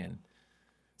you're working.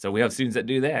 So we have students that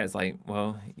do that. It's like,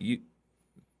 well,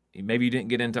 maybe you didn't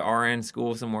get into RN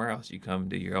school somewhere else. You come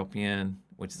to your LPN,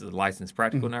 which is a licensed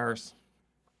practical nurse,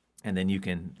 and then you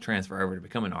can transfer over to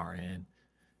become an RN.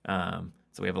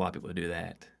 So we have a lot of people who do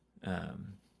that.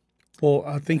 Well,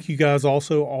 I think you guys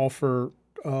also offer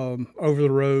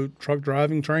over-the-road truck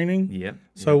driving training. Yep.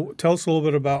 So tell us a little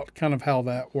bit about kind of how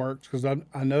that works, because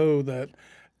I know that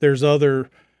there's other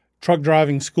truck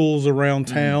driving schools around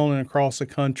town and across the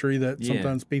country that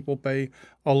sometimes people pay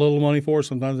a little money for,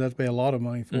 sometimes they have to pay a lot of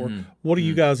money for. What do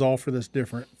you guys offer that's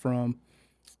different from?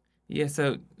 Yeah,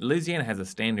 so Louisiana has a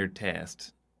standard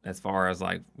test as far as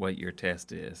like what your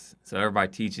test is. So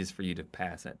everybody teaches for you to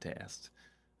pass that test.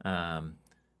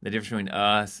 The difference between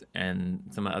us and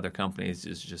some of the other companies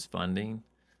is just funding.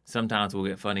 Sometimes we'll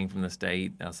get funding from the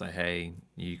state. They'll say, hey,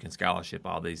 you can scholarship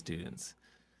all these students.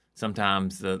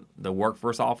 Sometimes the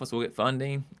workforce office will get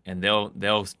funding, and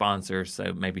they'll sponsor,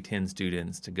 so maybe 10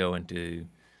 students to go into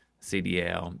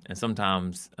CDL. And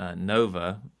sometimes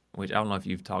Nova, which I don't know if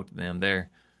you've talked to them,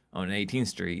 they're on 18th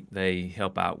Street. They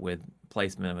help out with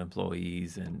placement of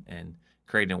employees and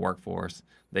creating a workforce.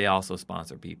 They also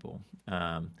sponsor people.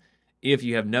 If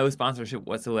you have no sponsorship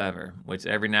whatsoever, which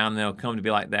every now and then they'll come to be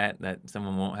like that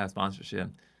someone won't have sponsorship,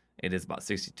 it is about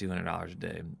 $6,200 a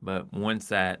day. But once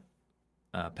that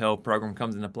Pell program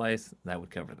comes into place, that would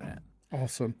cover that.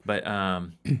 Awesome. But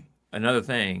another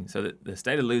thing, so the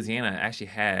state of Louisiana actually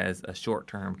has a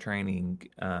short-term training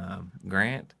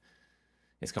grant.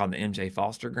 It's called the MJ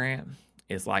Foster Grant.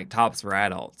 It's like TOPS for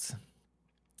adults.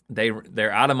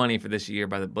 They're out of money for this year,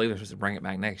 but I believe they're supposed to bring it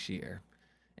back next year.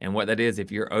 And what that is,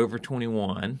 if you're over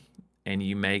 21 and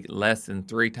you make less than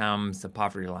 3 times the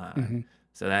poverty line,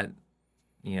 so that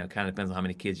kind of depends on how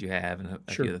many kids you have and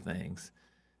a few other things,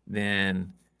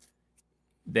 then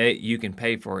you can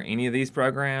pay for any of these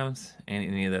programs and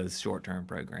any of those short-term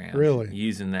programs. Really?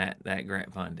 Using that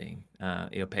grant funding.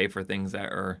 It'll pay for things that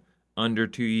are under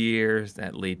 2 years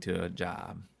that lead to a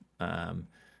job.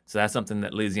 So that's something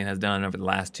that Louisiana has done over the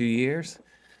last 2 years.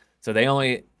 So they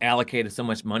only allocated so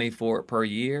much money for it per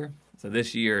year. So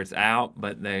this year it's out,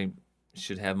 but they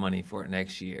should have money for it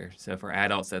next year. So for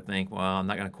adults that think, well, I'm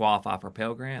not going to qualify for a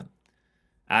Pell Grant,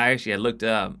 I actually had looked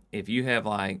up, if you have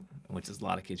which is a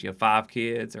lot of kids, you have 5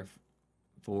 kids or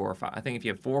 4 or 5. I think if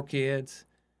you have 4 kids,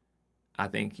 I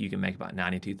think you can make about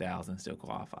 $92,000 and still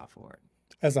qualify for it.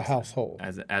 As a household.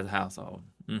 As a household.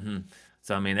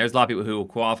 So, I mean, there's a lot of people who will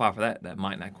qualify for that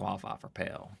might not qualify for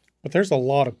Pell. But there's a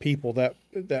lot of people that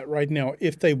right now,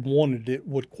 if they wanted it,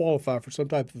 would qualify for some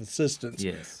type of assistance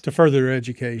to further their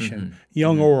education,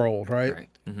 young or old, right? Right.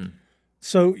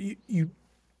 So you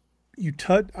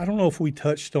I don't know if we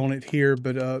touched on it here,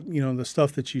 but the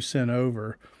stuff that you sent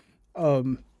over,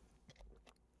 you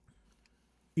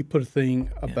put a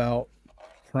thing about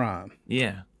crime.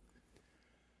 Yeah.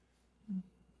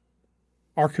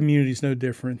 Our community is no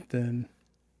different than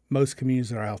most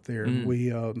communities that are out there.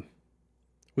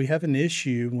 We have an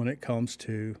issue when it comes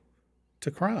to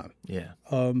crime. Yeah.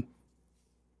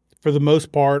 For the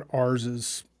most part, ours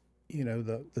is,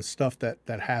 the stuff that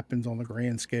happens on the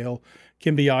grand scale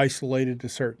can be isolated to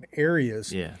certain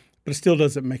areas. Yeah. But it still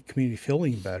doesn't make the community feel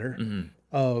any better.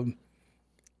 And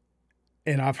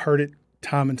I've heard it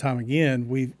time and time again.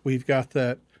 We've got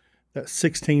that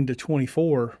 16 to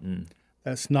 24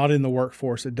 that's not in the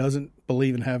workforce. It doesn't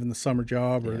believe in having the summer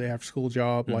job or the after school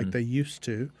job like they used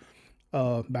to.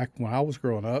 Back when I was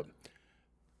growing up,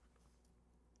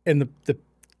 and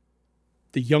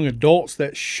the young adults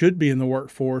that should be in the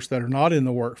workforce that are not in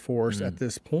the workforce at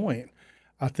this point,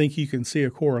 I think you can see a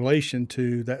correlation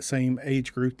to that same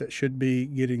age group that should be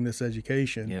getting this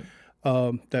education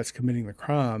that's committing the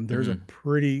crime. There's a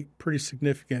pretty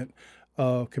significant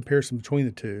comparison between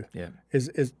the two. Yeah.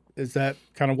 Is that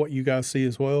kind of what you guys see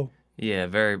as well? Yeah,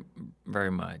 very,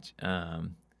 very much. A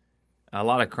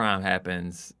lot of crime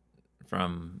happens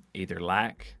from either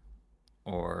lack,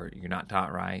 or you're not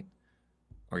taught right,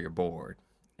 or you're bored.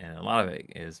 And a lot of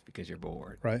it is because you're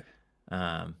bored. Right.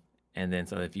 And then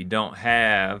so if you don't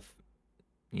have,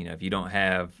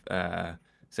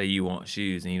 say you want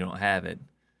shoes and you don't have it,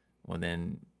 well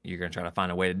then you're going to try to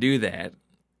find a way to do that.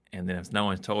 And then if no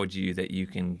one's told you that you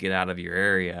can get out of your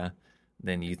area,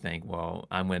 then you think, well,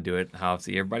 I'm going to do it how I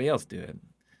see everybody else do it.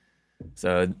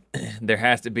 So there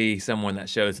has to be someone that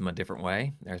shows them a different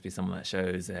way. There has to be someone that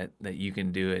shows that you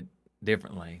can do it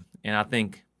differently. And I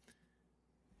think,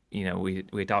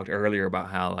 we talked earlier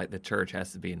about how like the church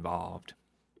has to be involved.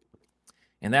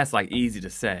 And that's like easy to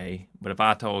say, but if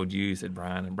I told you, said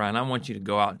Brian, I want you to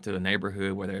go out to a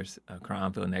neighborhood where there's a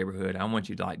crime-filled neighborhood. I want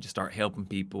you to like just start helping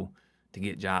people to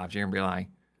get jobs. You're gonna be like,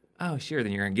 oh, sure.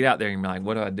 Then you're gonna get out there and be like,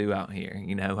 what do I do out here?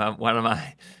 What am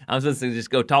I? I'm supposed to just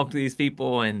go talk to these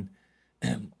people, and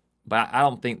but I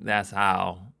don't think that's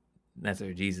how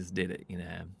Jesus did it.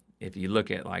 If you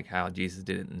look at like how Jesus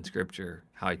did it in Scripture,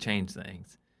 how he changed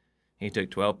things, he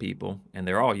took 12 people, and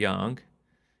they're all young.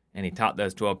 And he taught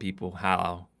those 12 people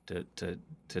how to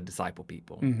disciple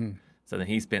people. Mm-hmm. So then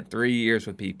he spent 3 years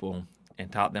with people and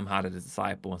taught them how to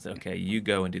disciple and said, okay, you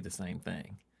go and do the same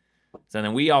thing. So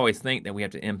then we always think that we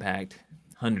have to impact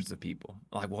hundreds of people.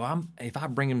 Like, well, if I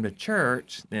bring them to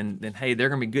church, then hey, they're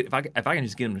going to be good. If I can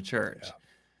just get them to church. Yeah.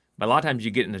 But a lot of times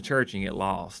you get into church and you get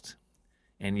lost.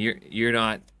 And you're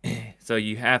not, so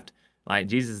you have to, like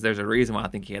Jesus, there's a reason why I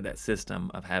think he had that system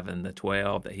of having the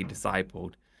 12 that he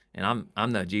discipled. And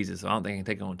I'm no Jesus, so I don't think I can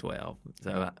take on 12.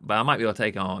 So, but I might be able to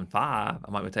take on 5. I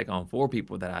might be able to take on 4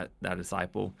 people that I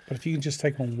disciple. But if you can just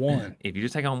take on one, if you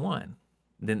just take on one,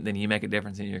 then you make a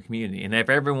difference in your community. And if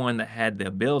everyone that had the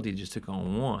ability just took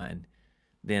on one,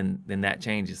 then that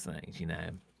changes things,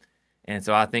 And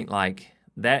so I think like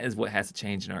that is what has to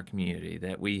change in our community.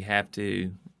 That we have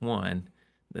to, one,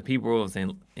 the people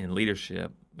in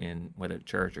leadership, in whether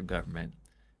church or government,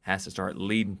 has to start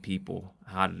leading people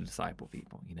how to disciple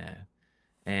people,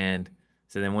 And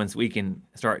so then once we can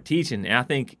start teaching, and I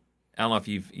don't know if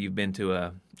you've been to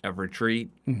a retreat.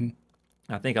 Mm-hmm.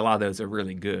 I think a lot of those are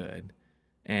really good.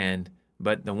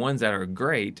 But the ones that are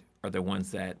great are the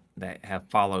ones that have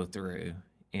followed through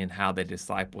in how they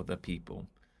disciple the people.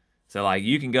 So like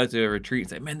you can go to a retreat and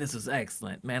say, man, this is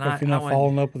excellent. Man, if you're not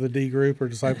following up with a D group or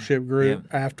discipleship group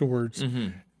afterwards, mm-hmm.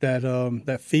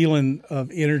 that feeling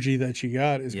of energy that you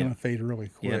got is going to fade really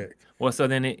quick. Yeah. Well, so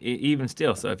then even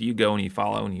still, so if you go and you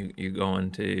follow and you're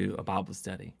going to a Bible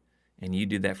study and you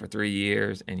do that for 3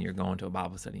 years and you're going to a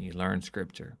Bible study and you learn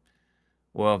Scripture,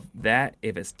 well,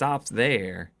 if it stops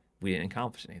there, we didn't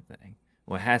accomplish anything.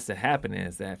 What has to happen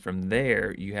is that from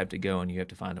there, you have to go and you have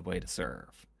to find a way to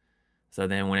serve. So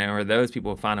then whenever those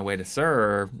people find a way to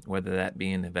serve, whether that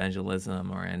be in evangelism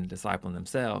or in discipling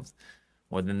themselves,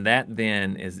 well, then that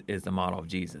is the model of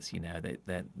Jesus,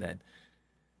 that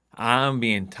I'm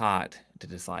being taught to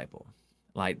disciple.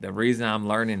 Like the reason I'm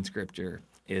learning Scripture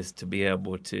is to be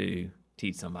able to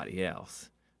teach somebody else.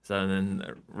 So then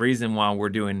the reason why we're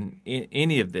doing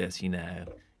any of this,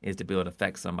 is to be able to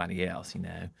affect somebody else,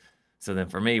 So then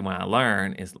for me, when I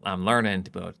learn, I'm learning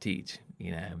to be able to teach,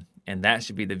 And that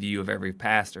should be the view of every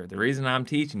pastor. The reason I'm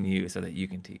teaching you is so that you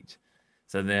can teach.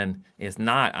 So then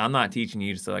I'm not teaching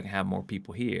you so I can have more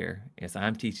people here.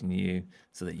 I'm teaching you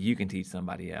so that you can teach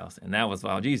somebody else. And that was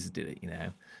why Jesus did it,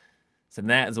 So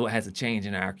that is what has to change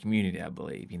in our community, I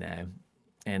believe,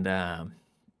 And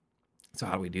so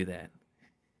how do we do that?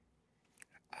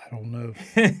 I don't know.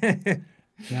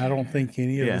 And I don't think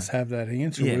any of us have that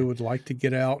answer. Yeah. We would like to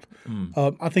get out.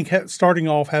 I think starting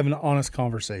off, having an honest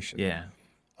conversation. Yeah.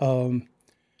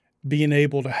 Being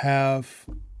able to have,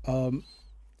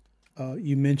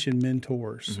 you mentioned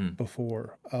mentors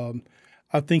before.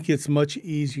 I think it's much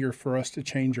easier for us to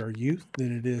change our youth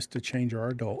than it is to change our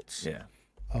adults. Yeah.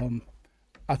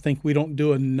 I think we don't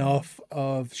do enough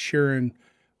of sharing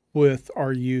with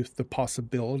our youth the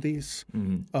possibilities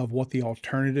of what the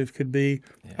alternative could be.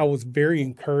 Yeah. I was very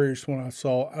encouraged when I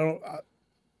saw,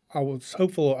 I was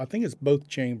hopeful, I think it's both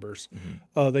chambers.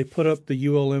 They put up the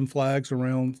ULM flags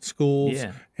around schools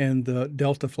and the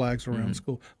Delta flags around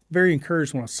school. Very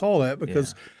encouraged when I saw that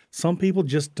because some people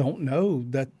just don't know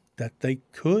that they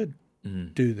could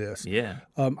do this. Yeah.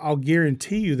 I'll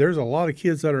guarantee you there's a lot of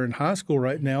kids that are in high school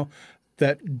right now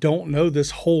that don't know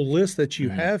this whole list that you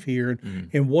have here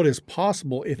and what is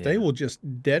possible if they will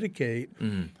just dedicate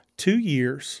 2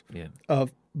 years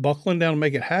of buckling down and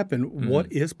make it happen.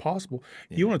 What is possible?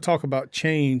 You want to talk about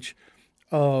change,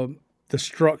 the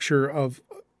structure of,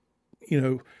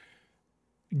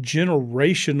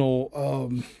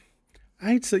 generational, I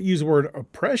hate to use the word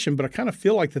oppression, but I kind of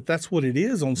feel like that's what it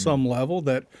is on some level,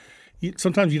 that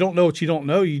sometimes you don't know what you don't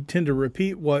know. You tend to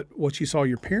repeat what you saw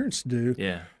your parents do.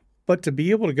 Yeah. But to be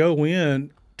able to go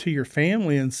in to your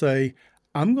family and say,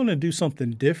 I'm going to do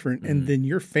something different, and then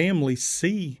your family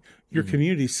your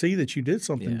community see that you did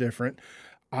something different,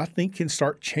 I think can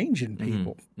start changing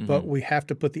people. But we have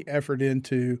to put the effort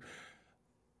into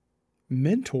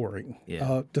mentoring,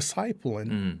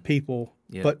 discipling people.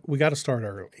 Yep. But we got to start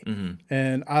early.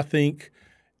 And I think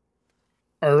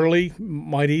early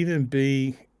might even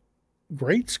be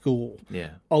grade school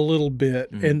a little bit,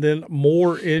 and then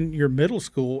more in your middle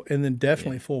school, and then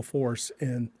definitely full force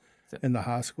in the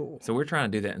high school. So we're trying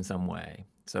to do that in some way.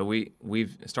 So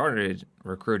we've started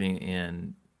recruiting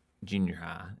in junior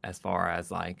high as far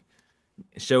as like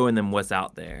showing them what's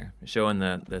out there, showing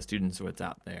the students what's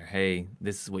out there. Hey,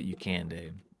 this is what you can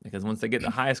do. Because once they get to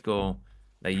high school,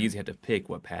 they usually have to pick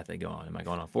what path they go on. Am I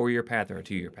going on a 4-year path or a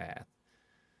 2-year path?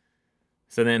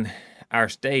 So then our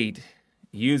state,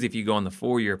 usually if you go on the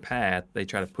 4-year path, they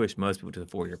try to push most people to the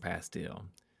 4-year path still.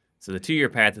 So the 2-year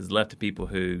path is left to people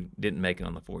who didn't make it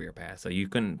on the 4-year path. So you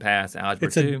couldn't pass Algebra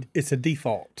 2. It's a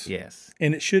default. Yes.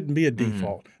 And it shouldn't be a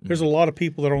default. There's a lot of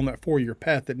people that are on that 4-year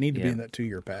path that need to be in that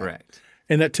 2-year path. Correct.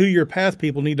 And that 2-year path,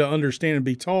 people need to understand and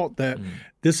be taught that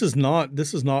this is not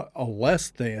a less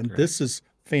than. Correct. This is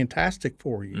fantastic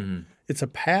for you. It's a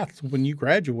path. When you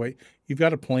graduate, you've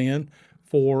got a plan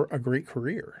for a great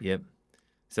career. Yep.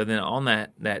 So then on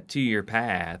that 2-year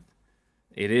path,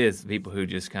 it is people who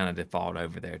just kind of default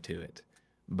over there to it.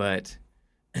 But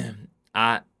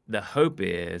the hope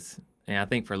is, and I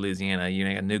think for Louisiana,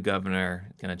 a new governor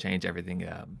is going to change everything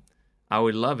up. I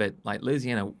would love it. Like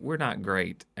Louisiana, we're not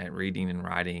great at reading and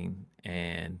writing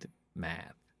and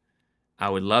math. I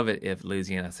would love it if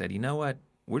Louisiana said, you know what,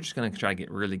 we're just going to try to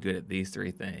get really good at these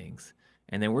 3 things.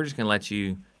 And then we're just going to let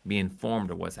you be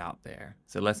informed of what's out there.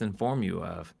 So let's inform you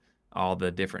of all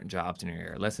the different jobs in your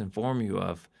area. Let's inform you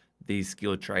of these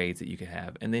skilled trades that you could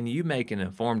have. And then you make an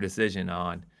informed decision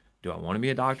on, do I want to be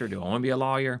a doctor? Do I want to be a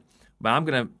lawyer? But I'm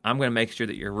gonna make sure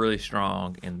that you're really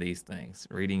strong in these things,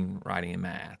 reading, writing, and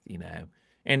math,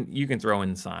 And you can throw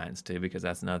in science too, because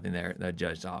that's another thing they're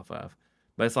judged off of.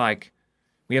 But it's like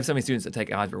we have so many students that take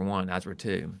Algebra 1, Algebra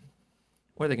 2.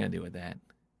 What are they going to do with that?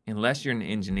 Unless you're an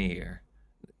engineer,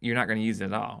 you're not going to use it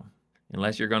at all.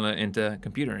 Unless you're going into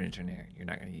computer engineering, you're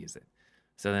not going to use it.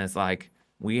 So then it's like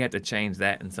we have to change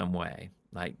that in some way.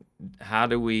 Like, how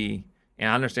do we? And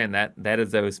I understand that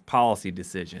is those policy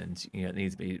decisions, it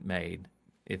needs to be made.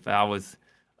 If I was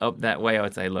up that way, I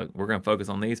would say, look, we're going to focus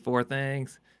on these 4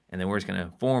 things, and then we're just going to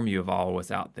inform you of all what's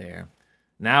out there.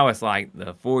 Now it's like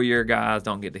the 4-year guys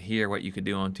don't get to hear what you could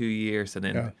do on 2 years. So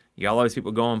then you got all those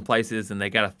people going places, and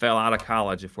they got to fail out of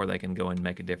college before they can go and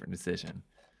make a different decision.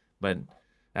 But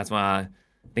that's why I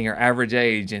think our average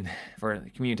age for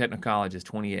community technical college is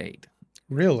 28.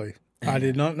 Really? I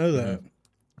did not know that.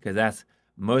 Because that's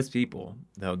most people.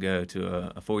 They'll go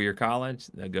to a 4-year college.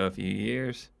 They'll go a few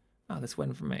years. Oh, this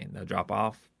wasn't for me. They'll drop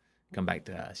off, come back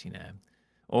to us,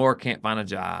 Or can't find a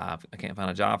job. I can't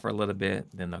find a job for a little bit.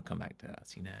 Then they'll come back to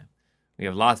us, We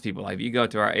have lots of people. Like if you go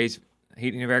to our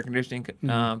heating and air conditioning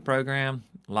program,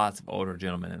 lots of older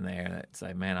gentlemen in there that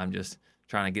say, man, I'm just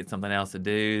trying to get something else to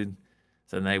do.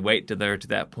 So then they wait till they're to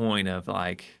that point of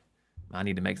like, I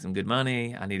need to make some good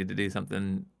money. I needed to do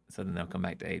something. So then they'll come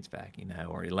back to HVAC,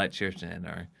 or electrician,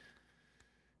 or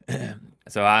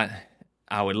so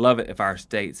I would love it if our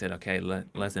state said, okay,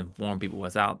 let's inform people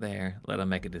what's out there. Let them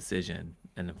make a decision,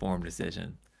 an informed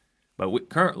decision. But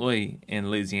currently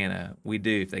in Louisiana, we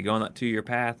do, if they go on that 2-year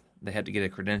path, they have to get a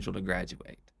credential to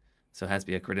graduate. So it has to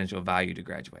be a credential of value to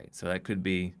graduate. So that could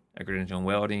be a credential in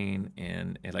welding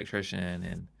and electrician.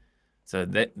 And so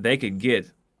they could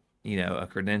get, a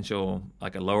credential,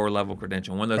 like a lower level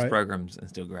credential, one of those programs, and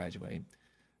still graduate.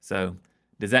 So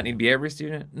does that need to be every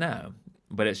student? No.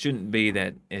 But it shouldn't be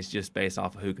that it's just based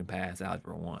off of who can pass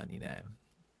Algebra 1,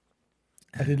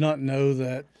 I did not know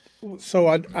that. So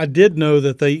I did know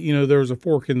that there was a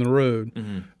fork in the road.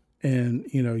 And,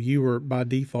 you were by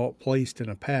default placed in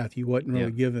a path. You wasn't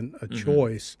really given a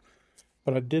choice.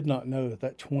 But I did not know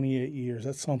that 28 years,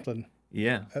 that's something.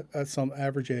 Yeah. That's some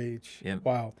average age. Yeah.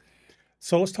 Wow.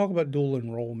 So let's talk about dual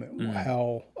enrollment,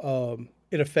 how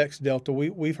it affects Delta.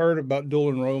 We've heard about dual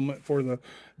enrollment for the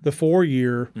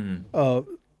 4-year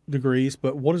degrees,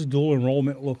 but what does dual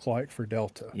enrollment look like for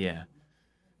Delta? Yeah.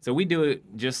 So we do it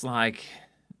just like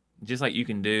you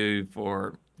can do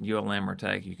for ULM or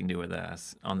Tech, you can do with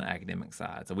us on the academic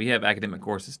side. So we have academic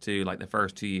courses too, like the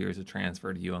first 2 years of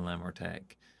transfer to ULM or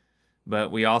Tech.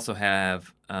 But we also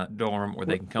have dorm where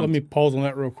they can come. Let me pause on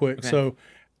that real quick. Okay. So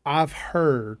I've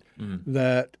heard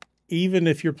that even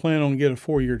if you're planning on getting a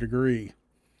 4-year degree,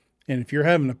 and if you're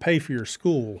having to pay for your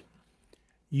school,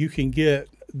 you can get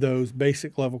those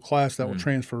basic level classes that will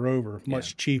transfer over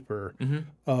much cheaper.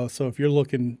 So if you're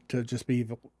looking to just be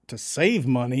able to save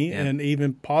money and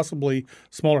even possibly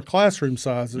smaller classroom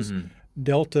sizes,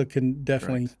 Delta can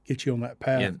definitely Correct. get you on that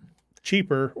path, Yeah.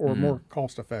 cheaper or more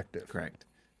cost effective. Correct.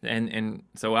 And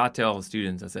so I tell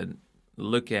students, I said, you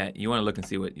want to look and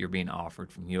see what you're being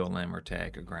offered from ULM or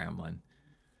Tech or Grambling.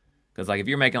 Because like if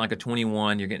you're making like a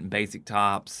 21, you're getting basic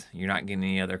tops, you're not getting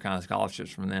any other kind of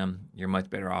scholarships from them, you're much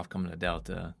better off coming to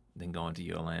Delta than going to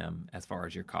ULM as far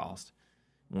as your cost.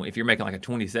 If you're making like a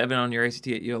 27 on your ACT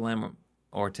at ULM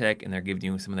or Tech and they're giving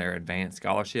you some of their advanced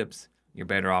scholarships, you're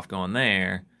better off going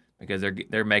there because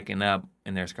they're making up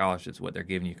in their scholarships what they're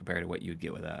giving you compared to what you would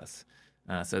get with us.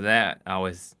 So that I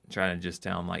always try to just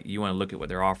tell them, like, you want to look at what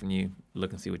they're offering you,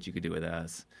 look and see what you could do with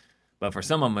us. But for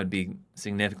some of them, it would be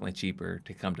significantly cheaper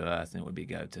to come to us than it would be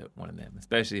go to one of them,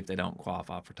 especially if they don't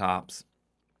qualify for tops.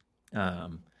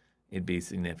 It'd be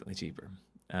significantly cheaper.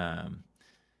 But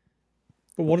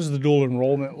what does the dual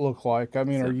enrollment look like? I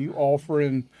mean, are you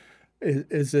offering?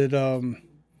 Is it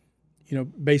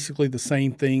basically the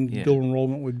same thing dual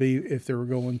enrollment would be if they were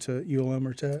going to ULM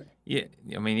or Tech? Yeah,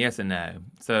 I mean, yes and no.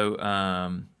 So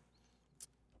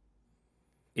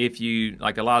if you,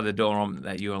 like a lot of the dual enrollment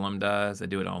that ULM does, they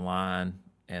do it online,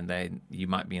 and you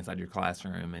might be inside your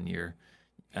classroom and you're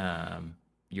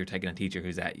taking a teacher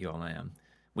who's at ULM.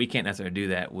 We can't necessarily do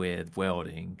that with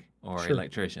welding or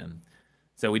electrician.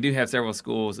 So we do have several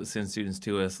schools that send students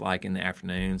to us like in the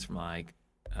afternoons from like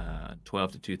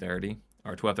 12 to 2:30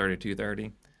 or 12:30 to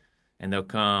 2:30, and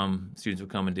students will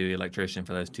come and do electrician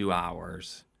for those 2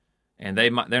 hours. And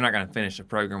they're not going to finish the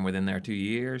program within their 2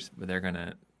 years, but they're going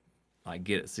to like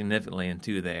get it significantly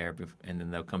into there, and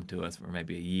then they'll come to us for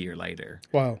maybe a year later.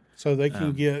 Wow! So they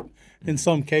can get, in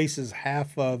some cases,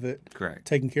 half of it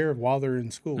taken care of while they're in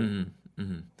school. Mm-hmm,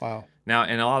 mm-hmm. Wow! Now,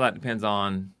 and a lot of that depends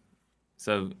on.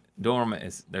 So dorm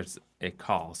there's a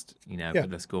cost, for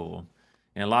the school,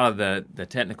 and a lot of the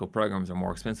technical programs are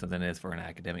more expensive than it is for an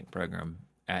academic program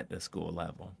at the school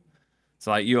level. So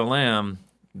like ULM,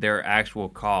 their actual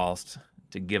cost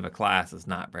to give a class is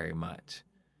not very much.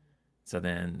 So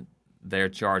then they're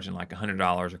charging like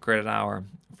 $100 a credit hour.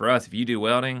 For us, if you do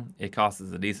welding, it costs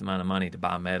us a decent amount of money to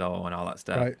buy metal and all that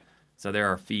stuff. Right. So there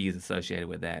are fees associated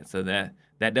with that. So that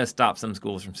does stop some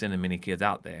schools from sending many kids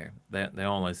out there. They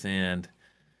only send.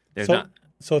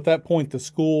 So at that point, the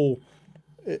school,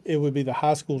 it would be the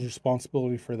high school's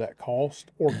responsibility for that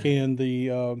cost, or can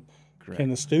the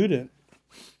student?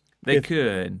 They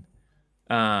could.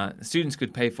 Students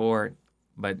could pay for it,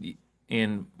 but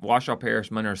in Washoe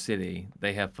Parish, Monroe City,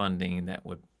 they have funding that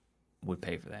would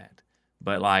pay for that.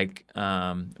 But like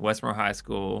West Monroe High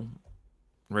School,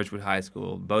 Ridgewood High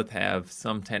School, both have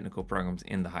some technical programs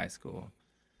in the high school.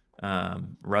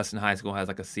 Ruston High School has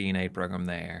like a CNA program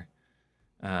there.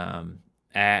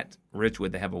 At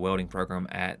Ridgewood, they have a welding program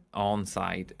on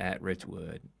site at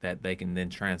Ridgewood that they can then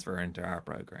transfer into our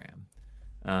program.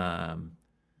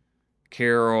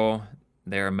 Carroll,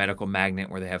 they're a medical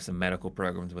magnet where they have some medical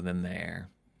programs within there.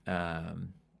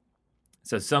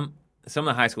 So some of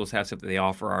the high schools have stuff that they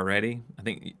offer already. I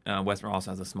think Western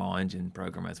also has a small engine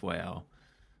program as well.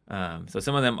 So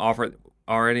some of them offer it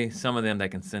already. Some of them they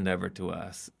can send over to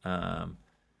us.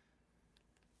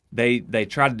 They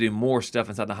try to do more stuff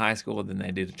inside the high school than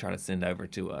they do to try to send over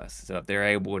to us. So if they're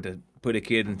able to put a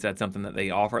kid inside something that they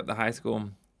offer at the high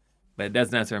school, but it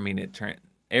doesn't necessarily mean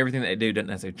everything that they do doesn't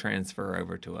necessarily transfer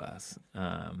over to us.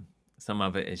 Some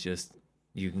of it is just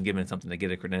you can give them something to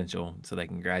get a credential so they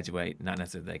can graduate, not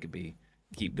necessarily they could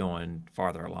keep going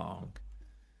farther along.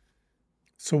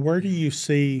 So where do you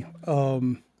see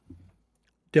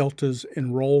Delta's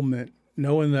enrollment,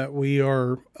 knowing that we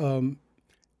are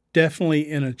definitely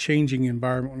in a changing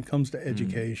environment when it comes to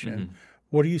education? Mm-hmm.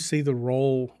 What do you see the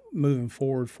role moving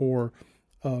forward for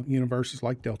universities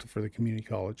like Delta for the community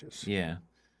colleges? Yeah.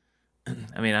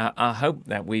 I mean, I hope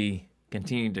that we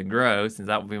continue to grow, since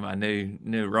that will be my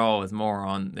new role is more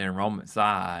on the enrollment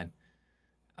side.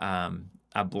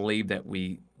 I believe that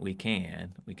we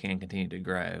can continue to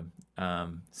grow.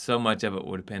 So much of it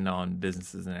will depend on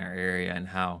businesses in our area and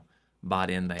how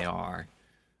bought in they are.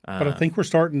 But I think we're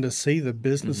starting to see the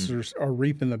businesses are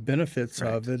reaping the benefits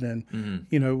of it, and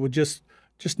with just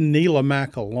Neela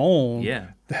Mack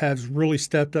alone, has really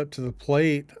stepped up to the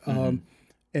plate.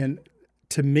 And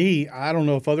to me, I don't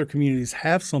know if other communities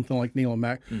have something like Neela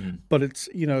Mack, but it's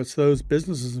those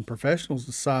businesses and professionals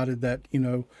decided that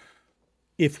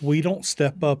if we don't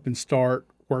step up and start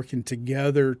working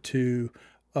together to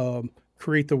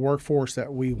create the workforce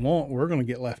that we want, we're going to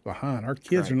get left behind. Our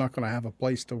kids are Correct. not going to have a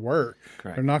place to work.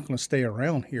 Correct. They're not going to stay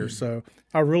around here. So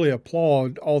I really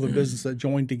applaud all the businesses that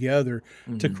joined together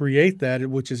to create that,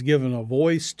 which is given a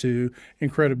voice to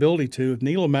and credibility to. If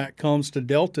Neelamak comes to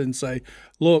Delta and say,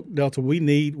 "Look, Delta, we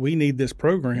need this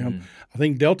program," I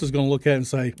think Delta's going to look at it and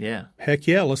say, Yeah. "Heck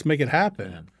yeah, let's make it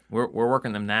happen." Yeah. We're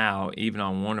working them now, even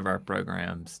on one of our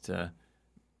programs, to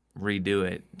redo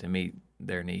it to meet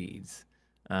their needs.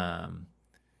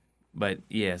 But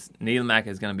yes, Needlemac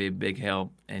is going to be a big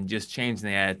help, and just changing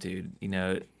the attitude. You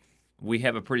know, we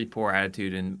have a pretty poor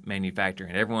attitude in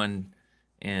manufacturing. Everyone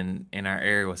in our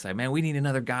area will say, "Man, we need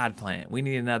another God plant. We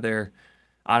need another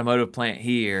automotive plant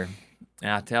here."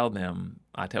 And I tell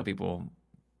people,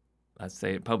 I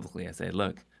say it publicly. I say,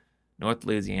 "Look, North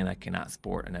Louisiana cannot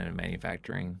support another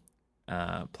manufacturing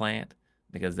plant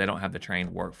because they don't have the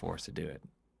trained workforce to do it.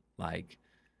 Like,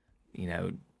 you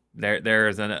know." There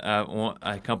is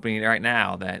a company right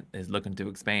now that is looking to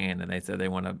expand, and they said they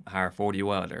want to hire 40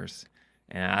 welders,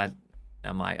 and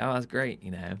I'm like, oh, that's great,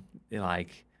 you know,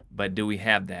 like, but do we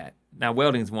have that? Now,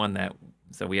 welding's one that,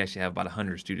 so we actually have about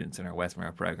 100 students in our West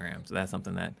Monroe program, so that's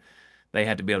something that they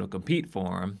had to be able to compete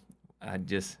for them.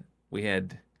 We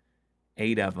had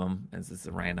 8 of them. This is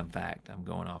a random fact. I'm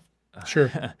going off.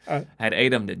 Sure. I had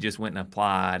 8 of them that just went and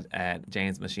applied at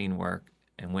James Machine Work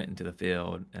and went into the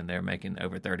field, and they're making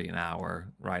over 30 an hour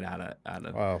right out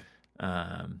of Wow.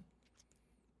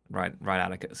 right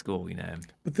out of school, you know.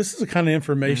 But this is the kind of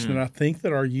information that I think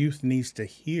that our youth needs to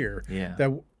hear. Yeah.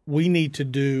 That we need to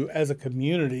do as a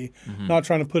community, not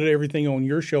trying to put everything on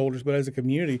your shoulders, but as a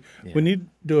community, we need to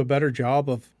do a better job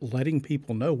of letting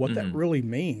people know what that really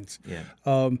means.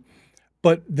 Yeah.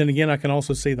 But then again, I can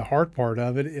also see the hard part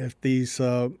of it. If these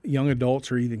young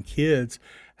adults or even kids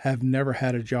have never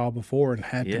had a job before and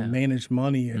had to manage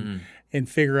money and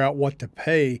figure out what to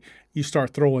pay, you start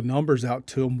throwing numbers out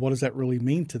to them. What does that really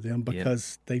mean to them?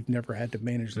 Because they've never had to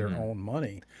manage their own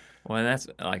money. Well, and that's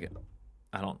like,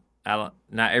 I don't,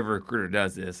 not every recruiter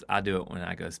does this. I do it when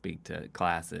I go speak to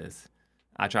classes.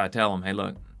 I try to tell them, hey,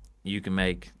 look, you can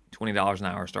make $20 an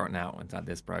hour starting out inside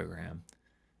this program.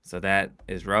 So that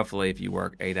is roughly, if you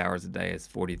work 8 hours a day, it's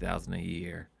 $40,000 a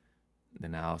year.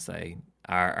 Then I'll say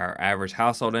our average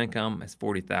household income is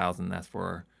 $40,000. That's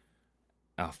for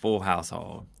a full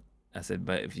household. I said,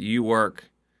 but if you work,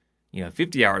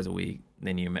 50 hours a week,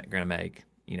 then you're going to make,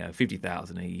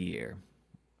 $50,000 a year.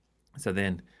 So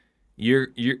then you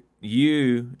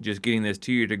just getting this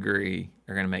 2-year degree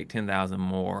are going to make $10,000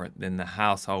 more than the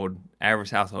average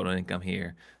household income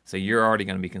here. So you're already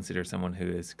going to be considered someone who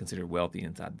is considered wealthy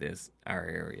inside our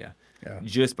area,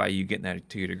 just by you getting that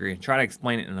 2-year degree, and try to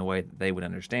explain it in a way that they would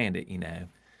understand it.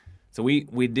 So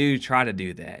we do try to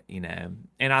do that,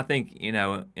 and I think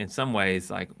in some ways,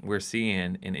 like, we're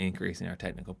seeing an increase in our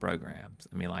technical programs.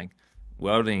 I mean, like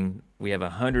welding, we have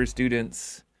 100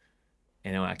 students.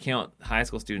 And when I count high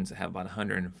school students, I have about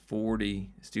 140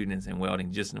 students in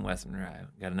welding just in West Monroe.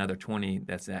 Got another 20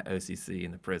 that's at OCC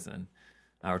in the prison,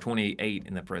 or 28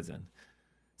 in the prison.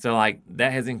 So, like,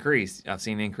 that has increased. I've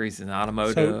seen increases in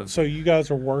automotive. So you guys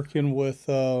are working with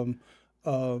the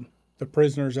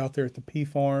prisoners out there at the P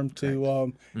Farm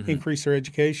to increase their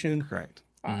education? Correct.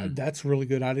 That's really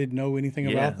good. I didn't know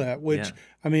anything about that, which,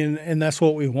 I mean, and that's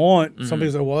what we want.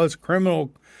 Somebody said, well, it's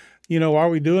criminal. Why are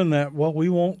we doing that? Well, we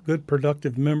want good,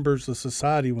 productive members of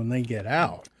society when they get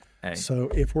out. Hey. So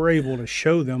if we're able to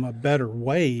show them a better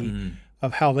way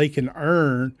of how they can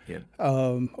earn,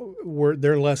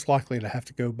 they're less likely to have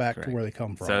to go back to where they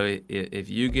come from. So if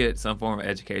you get some form of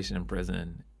education in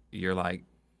prison, you're like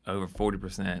over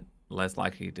 40% less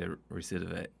likely to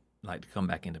recidivate, like to come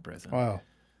back into prison. Wow.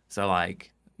 So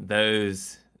like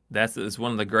that's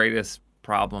one of the greatest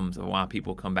problems of why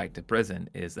people come back to prison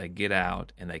is they get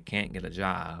out and they can't get a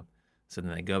job, so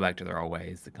then they go back to their old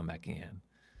ways to come back in.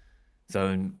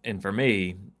 So, and for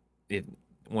me,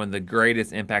 one of the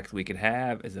greatest impacts we could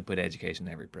have is to put education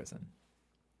in every prison.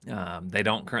 They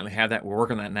don't currently have that. We're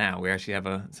working on that now. We actually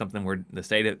have something where the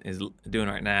state is doing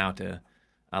right now to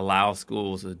allow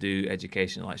schools to do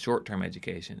education, like short-term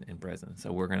education in prison.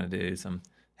 So we're going to do some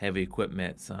heavy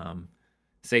equipment, some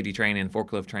safety training,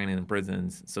 forklift training in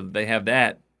prisons, so that they have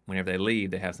that whenever they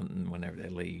leave. They have something whenever they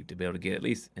leave to be able to get at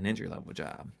least an entry-level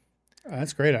job.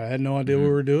 That's great. I had no idea we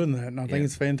were doing that, and I think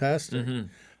it's fantastic.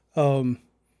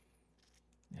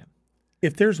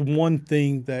 If there's one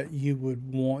thing that you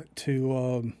would want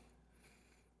to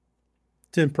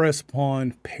impress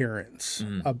upon parents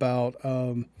about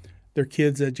their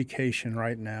kids' education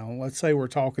right now, let's say we're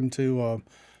talking to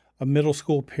a middle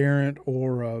school parent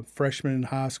or a freshman in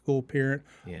high school parent,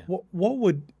 what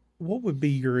would be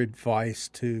your advice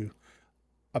to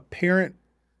a parent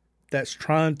that's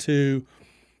trying to,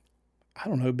 I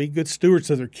don't know, be good stewards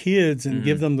of their kids and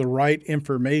give them the right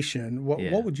information,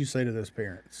 what would you say to those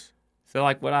parents? So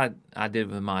like what I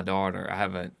did with my daughter, I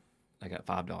got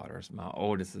 5 daughters. My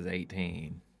oldest is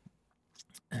 18.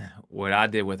 What I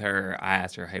did with her, I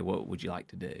asked her, hey, what would you like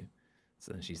to do?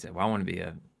 So then she said, well, I want to be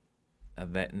a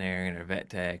veterinarian or vet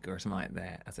tech or something like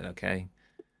that. I said, okay.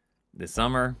 This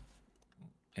summer,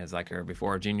 as like her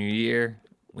before her junior year,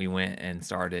 we went and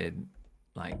started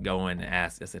like going and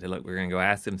asked. I said, hey, look, we're gonna go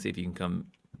ask them, see if you can come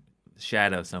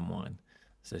shadow someone.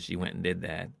 So she went and did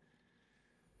that.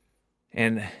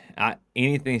 And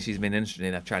anything she's been interested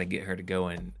in, I've tried to get her to go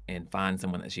and find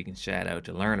someone that she can shadow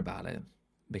to learn about it.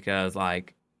 Because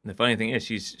like the funny thing is,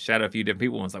 she's shadowed a few different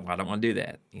people and it's like, well, I don't want to do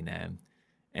that, you know.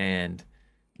 And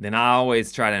then I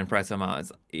always try to impress them out.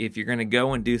 If you're gonna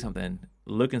go and do something,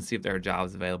 look and see if there are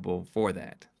jobs available for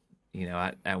that. You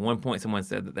know, at one point someone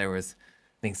said that there was,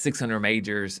 I think, 600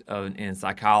 majors in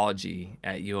psychology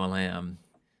at ULM,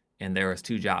 and there was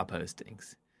 2 job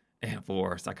postings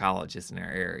for psychologists in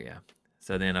their area.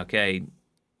 So then, okay,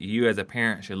 you as a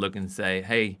parent should look and say,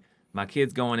 hey, my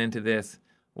kid's going into this.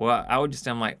 Well, I would just,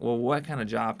 I'm like, well, what kind of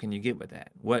job can you get with that?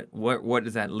 What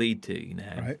does that lead to, you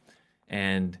know? Right.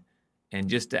 And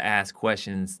just to ask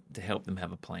questions to help them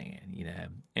have a plan, you know.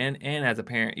 And as a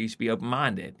parent, you should be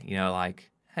open-minded, you know, like,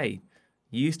 hey,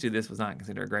 used to this was not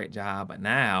considered a great job, but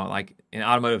now, like in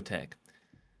automotive tech,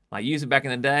 like used to back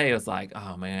in the day, it was like,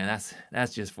 oh man,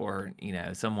 that's just for, you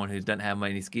know, someone who doesn't have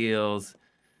many skills.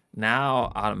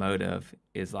 Now automotive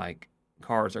is like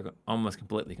cars are almost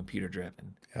completely computer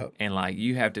driven. Yep. And like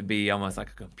you have to be almost like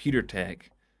a computer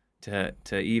tech to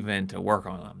work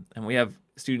on them. And we have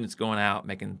students going out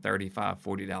making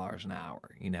 $35-$40 an hour,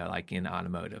 you know, like in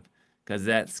automotive, because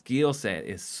that skill set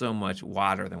is so much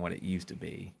wider than what it used to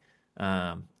be.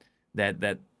 Our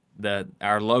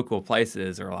local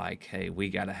places are like, hey, we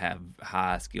got to have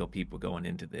high skilled people going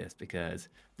into this because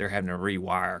they're having to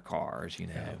rewire cars, you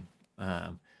know.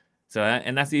 So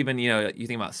and that's even, you know, you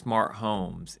think about smart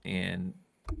homes and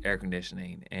air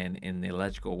conditioning and in the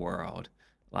electrical world.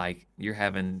 Like you're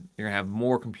gonna have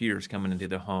more computers coming into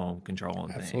the home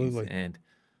controlling Absolutely. things, and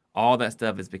all that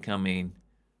stuff is becoming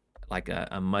like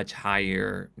a much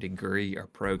higher degree or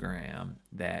program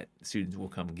that students will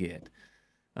come get.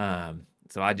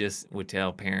 So I just would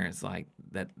tell parents like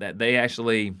that they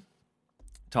actually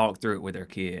talk through it with their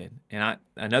kid. And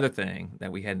another thing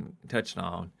that we hadn't touched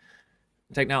on,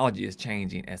 technology is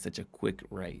changing at such a quick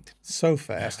rate. So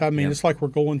fast. I mean, It's like we're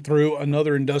going through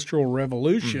another industrial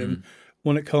revolution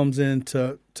when it comes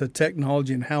into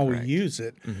technology and how Correct. we use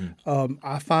it.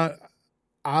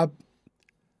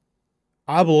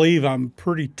 I believe I'm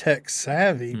pretty tech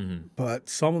savvy, but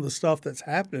some of the stuff that's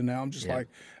happening now, I'm just like,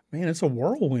 man, it's a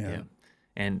whirlwind. Yeah.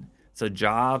 And so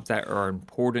jobs that are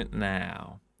important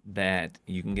now that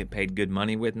you can get paid good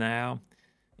money with now,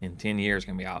 in 10 years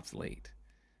can be obsolete.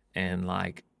 And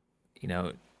like, you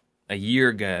know, a year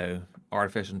ago,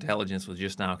 artificial intelligence was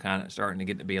just now kind of starting to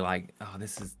get to be like, oh,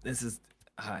 this is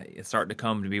it's starting to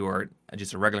come to be where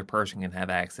just a regular person can have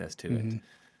access to it.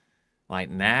 Like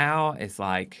now, it's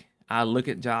like I look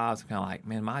at jobs, kind of like,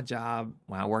 man, my job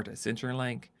when I worked at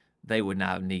CenturyLink, they would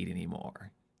not need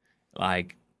anymore.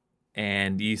 Like,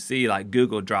 and you see like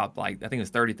Google dropped like I think it was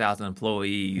 30,000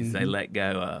 employees they let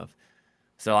go of.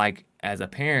 So like as a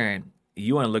parent,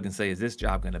 you want to look and say, is this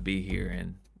job going to be here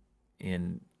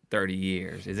in 30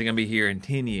 years? Is it going to be here in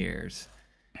 10 years?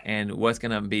 And what's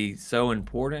going to be so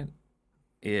important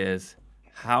is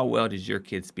how well does your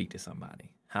kid speak to somebody?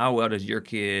 How well does your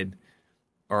kid,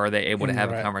 or are they able to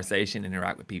have a conversation,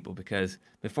 interact with people? Because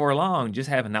before long, just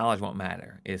having knowledge won't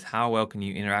matter. It's how well can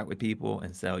you interact with people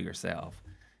and sell yourself.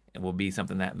 It will be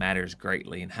something that matters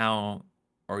greatly. And how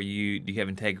do you have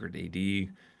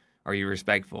integrity? Are you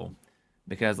respectful?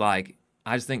 Because like,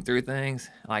 I just think through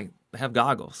things, like have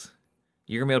goggles.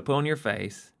 You're going to be able to put on your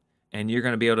face and you're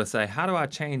going to be able to say, how do I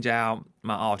change out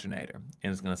my alternator?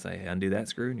 And it's going to say, hey, undo that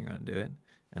screw and you're going to do it.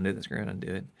 Undo that screw and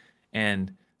undo it.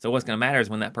 And so what's going to matter is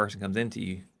when that person comes into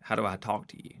you, how do I talk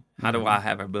to you? How do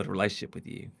I build a relationship with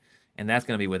you? And that's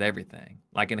going to be with everything.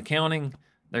 Like in accounting,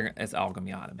 it's all going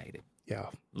to be automated. Yeah.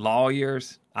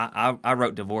 Lawyers, I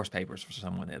wrote divorce papers for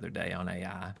someone the other day on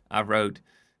AI. I wrote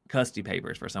custody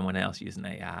papers for someone else using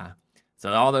AI.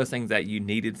 So all those things that you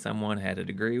needed someone had a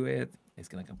degree with, it's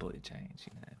going to completely change,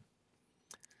 you know.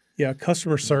 Yeah,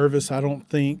 customer service, I don't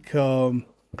think I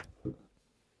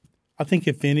think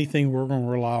if anything, we're going to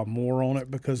rely more on it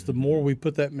because the more we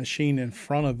put that machine in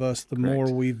front of us, the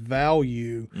more we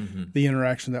value the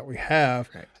interaction that we have.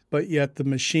 Correct. But yet the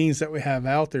machines that we have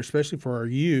out there, especially for our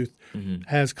youth,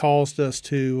 has caused us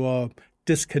to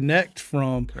disconnect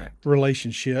from Correct.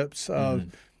 relationships.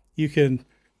 You can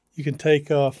take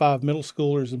 5 middle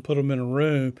schoolers and put them in a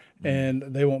room, and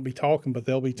they won't be talking, but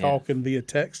they'll be talking via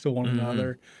text to one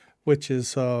another, which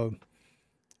is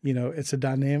it's a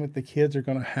dynamic the kids are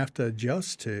going to have to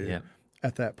adjust to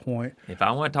at that point. If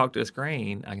I want to talk to a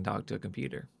screen, I can talk to a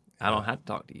computer. I don't have to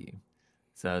talk to you.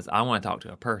 So I want to talk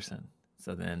to a person.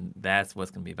 So then that's what's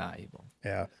going to be valuable.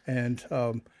 Yeah, and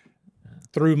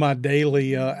through my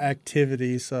daily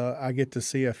activities, I get to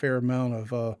see a fair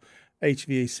amount of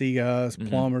HVAC guys,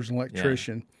 plumbers, and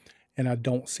electrician, and I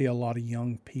don't see a lot of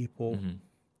young people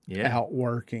out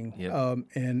working.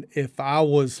 And if I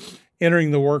was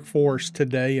entering the workforce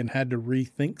today and had to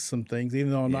rethink some things,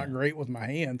 even though I'm not great with my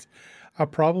hands, I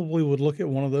probably would look at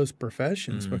one of those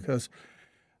professions because,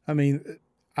 I mean,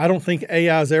 I don't think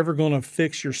AI is ever going to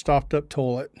fix your stopped up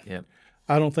toilet.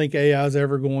 I don't think AI is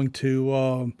ever going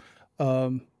to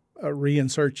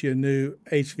reinsert you a new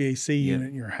HVAC unit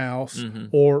in your house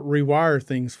or rewire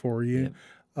things for you.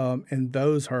 And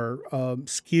those are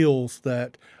skills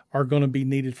that are going to be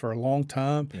needed for a long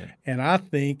time. And I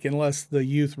think unless the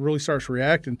youth really starts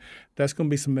reacting, that's going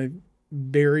to be some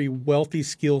very wealthy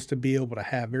skills to be able to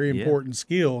have, very important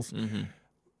skills,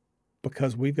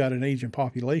 because we've got an aging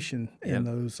population in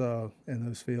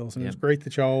those fields. And it's great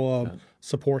that y'all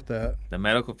support that. The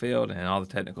medical field and all the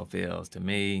technical fields, to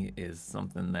me, is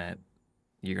something that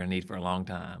you're going to need for a long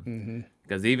time.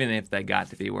 Because even if they got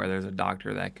to be where there's a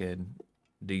doctor that could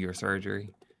do your surgery,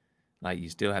 like you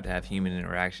still have to have human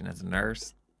interaction as a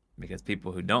nurse, because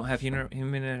people who don't have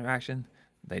human interaction,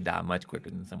 they die much quicker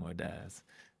than someone who does.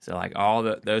 So like all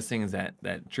those things that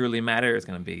truly matter is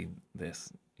going to be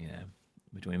this,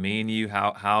 between me and you,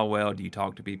 how well do you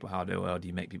talk to people? How well do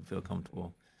you make people feel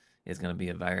comfortable? It's going to be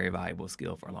a very valuable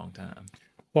skill for a long time.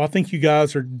 Well, I think you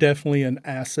guys are definitely an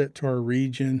asset to our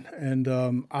region,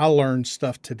 and I learned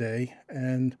stuff today,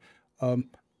 and I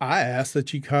ask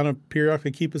that you kind of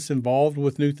periodically keep us involved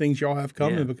with new things y'all have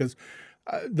coming, because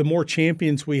the more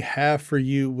champions we have for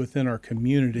you within our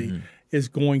community is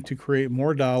going to create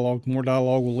more dialogue. More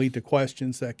dialogue will lead to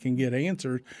questions that can get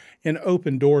answered and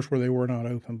open doors where they were not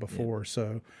open before.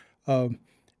 So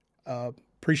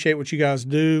appreciate what you guys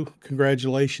do.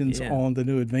 Congratulations on the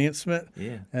new advancement.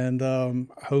 And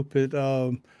hope it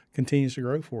continues to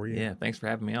grow for you. Yeah, thanks for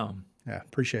having me on. Yeah,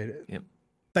 appreciate it.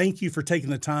 Thank you for taking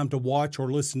the time to watch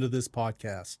or listen to this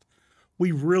podcast.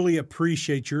 We really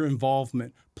appreciate your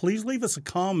involvement. Please leave us a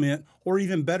comment, or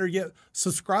even better yet,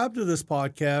 subscribe to this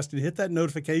podcast and hit that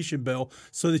notification bell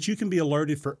so that you can be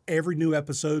alerted for every new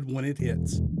episode when it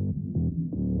hits.